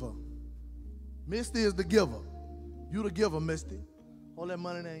the giver. Misty is the giver. You the giver, Misty. Hold that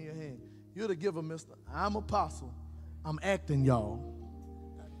money there in your hand. You're the giver, mister. I'm apostle. I'm acting, y'all.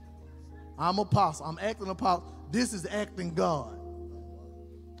 I'm apostle. I'm acting apostle. This is acting God.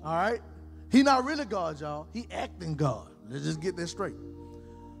 All right? He not really God, y'all. He acting God. Let's just get that straight.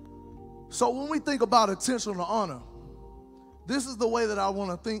 So when we think about intentional honor, this is the way that I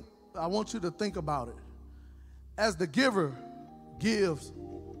want you to think about it. As the giver gives,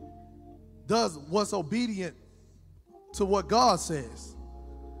 does what's obedient to what God says,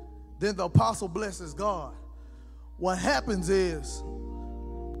 then the apostle blesses God. What happens is,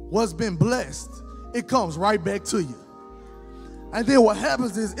 what's been blessed, it comes right back to you. And then what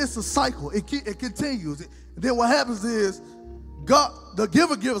happens is, it's a cycle. It continues. And then what happens is, God, the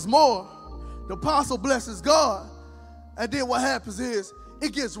giver gives more. The apostle blesses God. And then what happens is,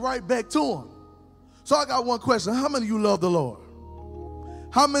 it gets right back to him. So I got one question. How many of you love the Lord?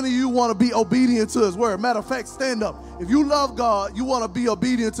 How many of you want to be obedient to his word? Matter of fact, stand up. If you love God, you want to be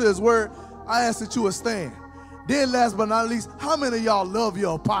obedient to his word, I ask that you would stand. Then last but not least, how many of y'all love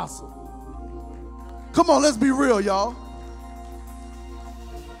your apostle? Come on, let's be real, y'all.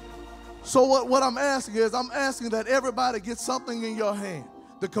 So what I'm asking is, I'm asking that everybody get something in your hand.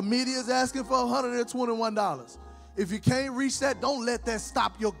 The committee is asking for $121. If you can't reach that, don't let that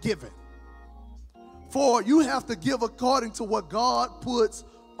stop your giving. For you have to give according to what God puts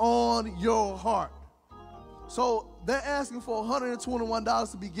on your heart. So they're asking for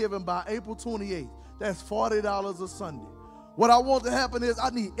 $121 to be given by April 28th. That's $40 a Sunday. What I want to happen is, I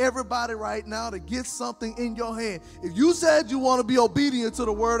need everybody right now to get something in your hand. If you said you want to be obedient to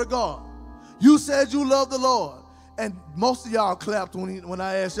the word of God, you said you love the Lord, and most of y'all clapped when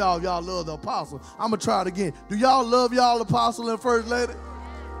I asked y'all if y'all love the apostle. I'm going to try it again. Do y'all love y'all apostle and first lady?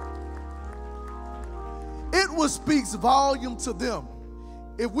 It would speak volume to them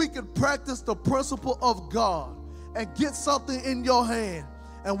if we could practice the principle of God and get something in your hand,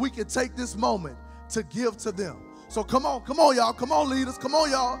 and we can take this moment to give to them. So come on, y'all. Come on, leaders. Come on,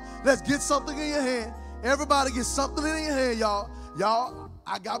 y'all. Let's get something in your hand. Everybody get something in your hand, y'all. Y'all,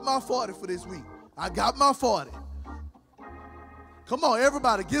 I got my 40 for this week. I got my 40. Come on,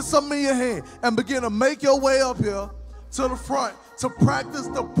 everybody, get something in your hand and begin to make your way up here to the front to practice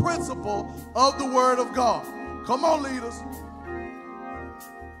the principle of the word of God. Come on, leaders.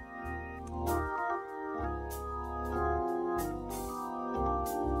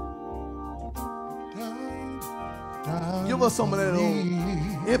 Give us some of that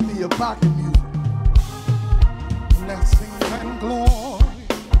old empty your pocket music. Blessings and glory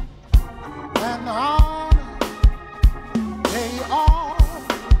and honor, they all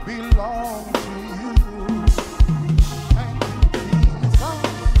belong to you. Thank you, Jesus,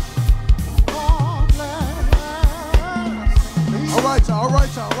 for blessing. All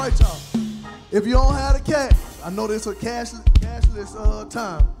right, y'all. If you don't have the cash, I know this is a cashless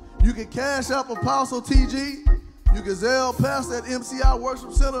time. You can cash up Apostle TG. You can Zelle Pastor at MCI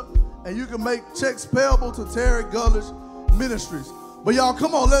Worship Center, and you can make checks payable to Terry Gullage Ministries. But y'all,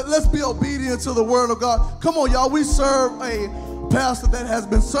 come on, let's be obedient to the word of God. Come on, y'all, we serve a pastor that has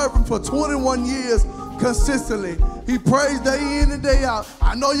been serving for 21 years consistently. He prays day in and day out.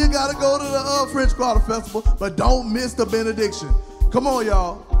 I know you got to go to the French Quarter Festival, but don't miss the benediction. Come on,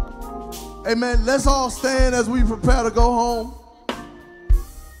 y'all. Amen. Let's all stand as we prepare to go home.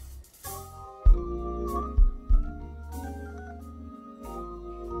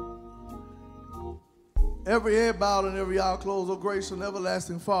 Every head bowed and every eye closed. Oh, gracious and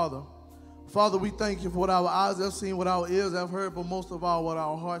everlasting Father. Father, we thank you for what our eyes have seen, what our ears have heard, but most of all, what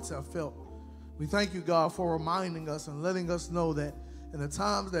our hearts have felt. We thank you, God, for reminding us and letting us know that in the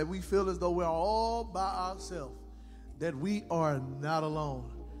times that we feel as though we're all by ourselves, that we are not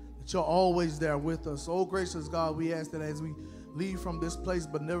alone, that you're always there with us. Oh, gracious God, we ask that as we leave from this place,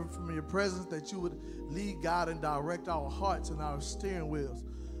 but never from your presence, that you would lead, God, and direct our hearts and our steering wheels.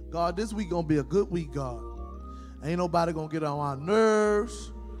 God, this week going to be a good week, God. Ain't nobody going to get on our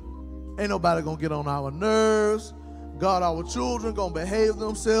nerves. Ain't nobody going to get on our nerves. God, our children going to behave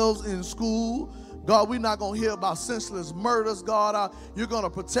themselves in school. God, we're not going to hear about senseless murders, God. You're going to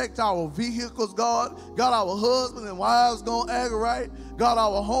protect our vehicles, God. God, our husbands and wives going to act right. God,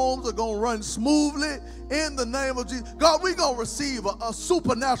 our homes are going to run smoothly in the name of Jesus. God, we're going to receive a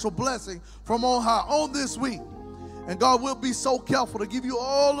supernatural blessing from on high on this week. And God, we'll be so careful to give you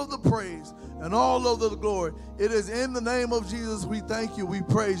all of the praise and all of the glory. It is in the name of Jesus we thank you, we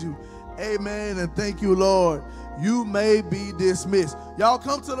praise you. Amen, and thank you, Lord. You may be dismissed. Y'all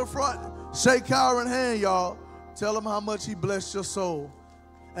come to the front. Shake Kiran hand, y'all. Tell him how much he blessed your soul.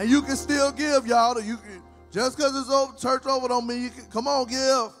 And you can still give, y'all. Just because it's over, church over don't mean you can. Come on,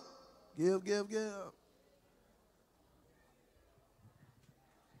 give. Give.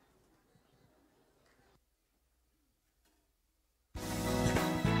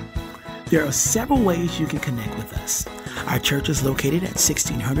 There are several ways you can connect with us. Our church is located at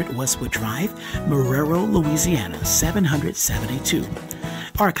 1600 Westwood Drive, Marrero, Louisiana, 772.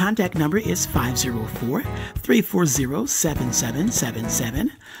 Our contact number is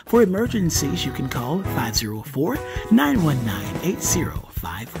 504-340-7777. For emergencies, you can call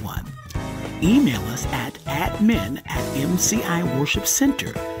 504-919-8051. Email us at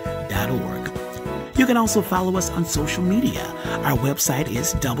admin@mciworshipcenter.org. You can also follow us on social media. Our website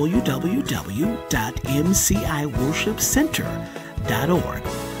is www.mciworshipcenter.org.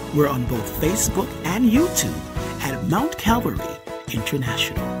 We're on both Facebook and YouTube at Mount Calvary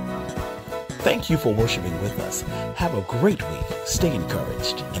International. Thank you for worshiping with us. Have a great week. Stay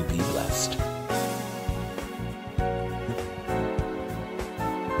encouraged and be blessed.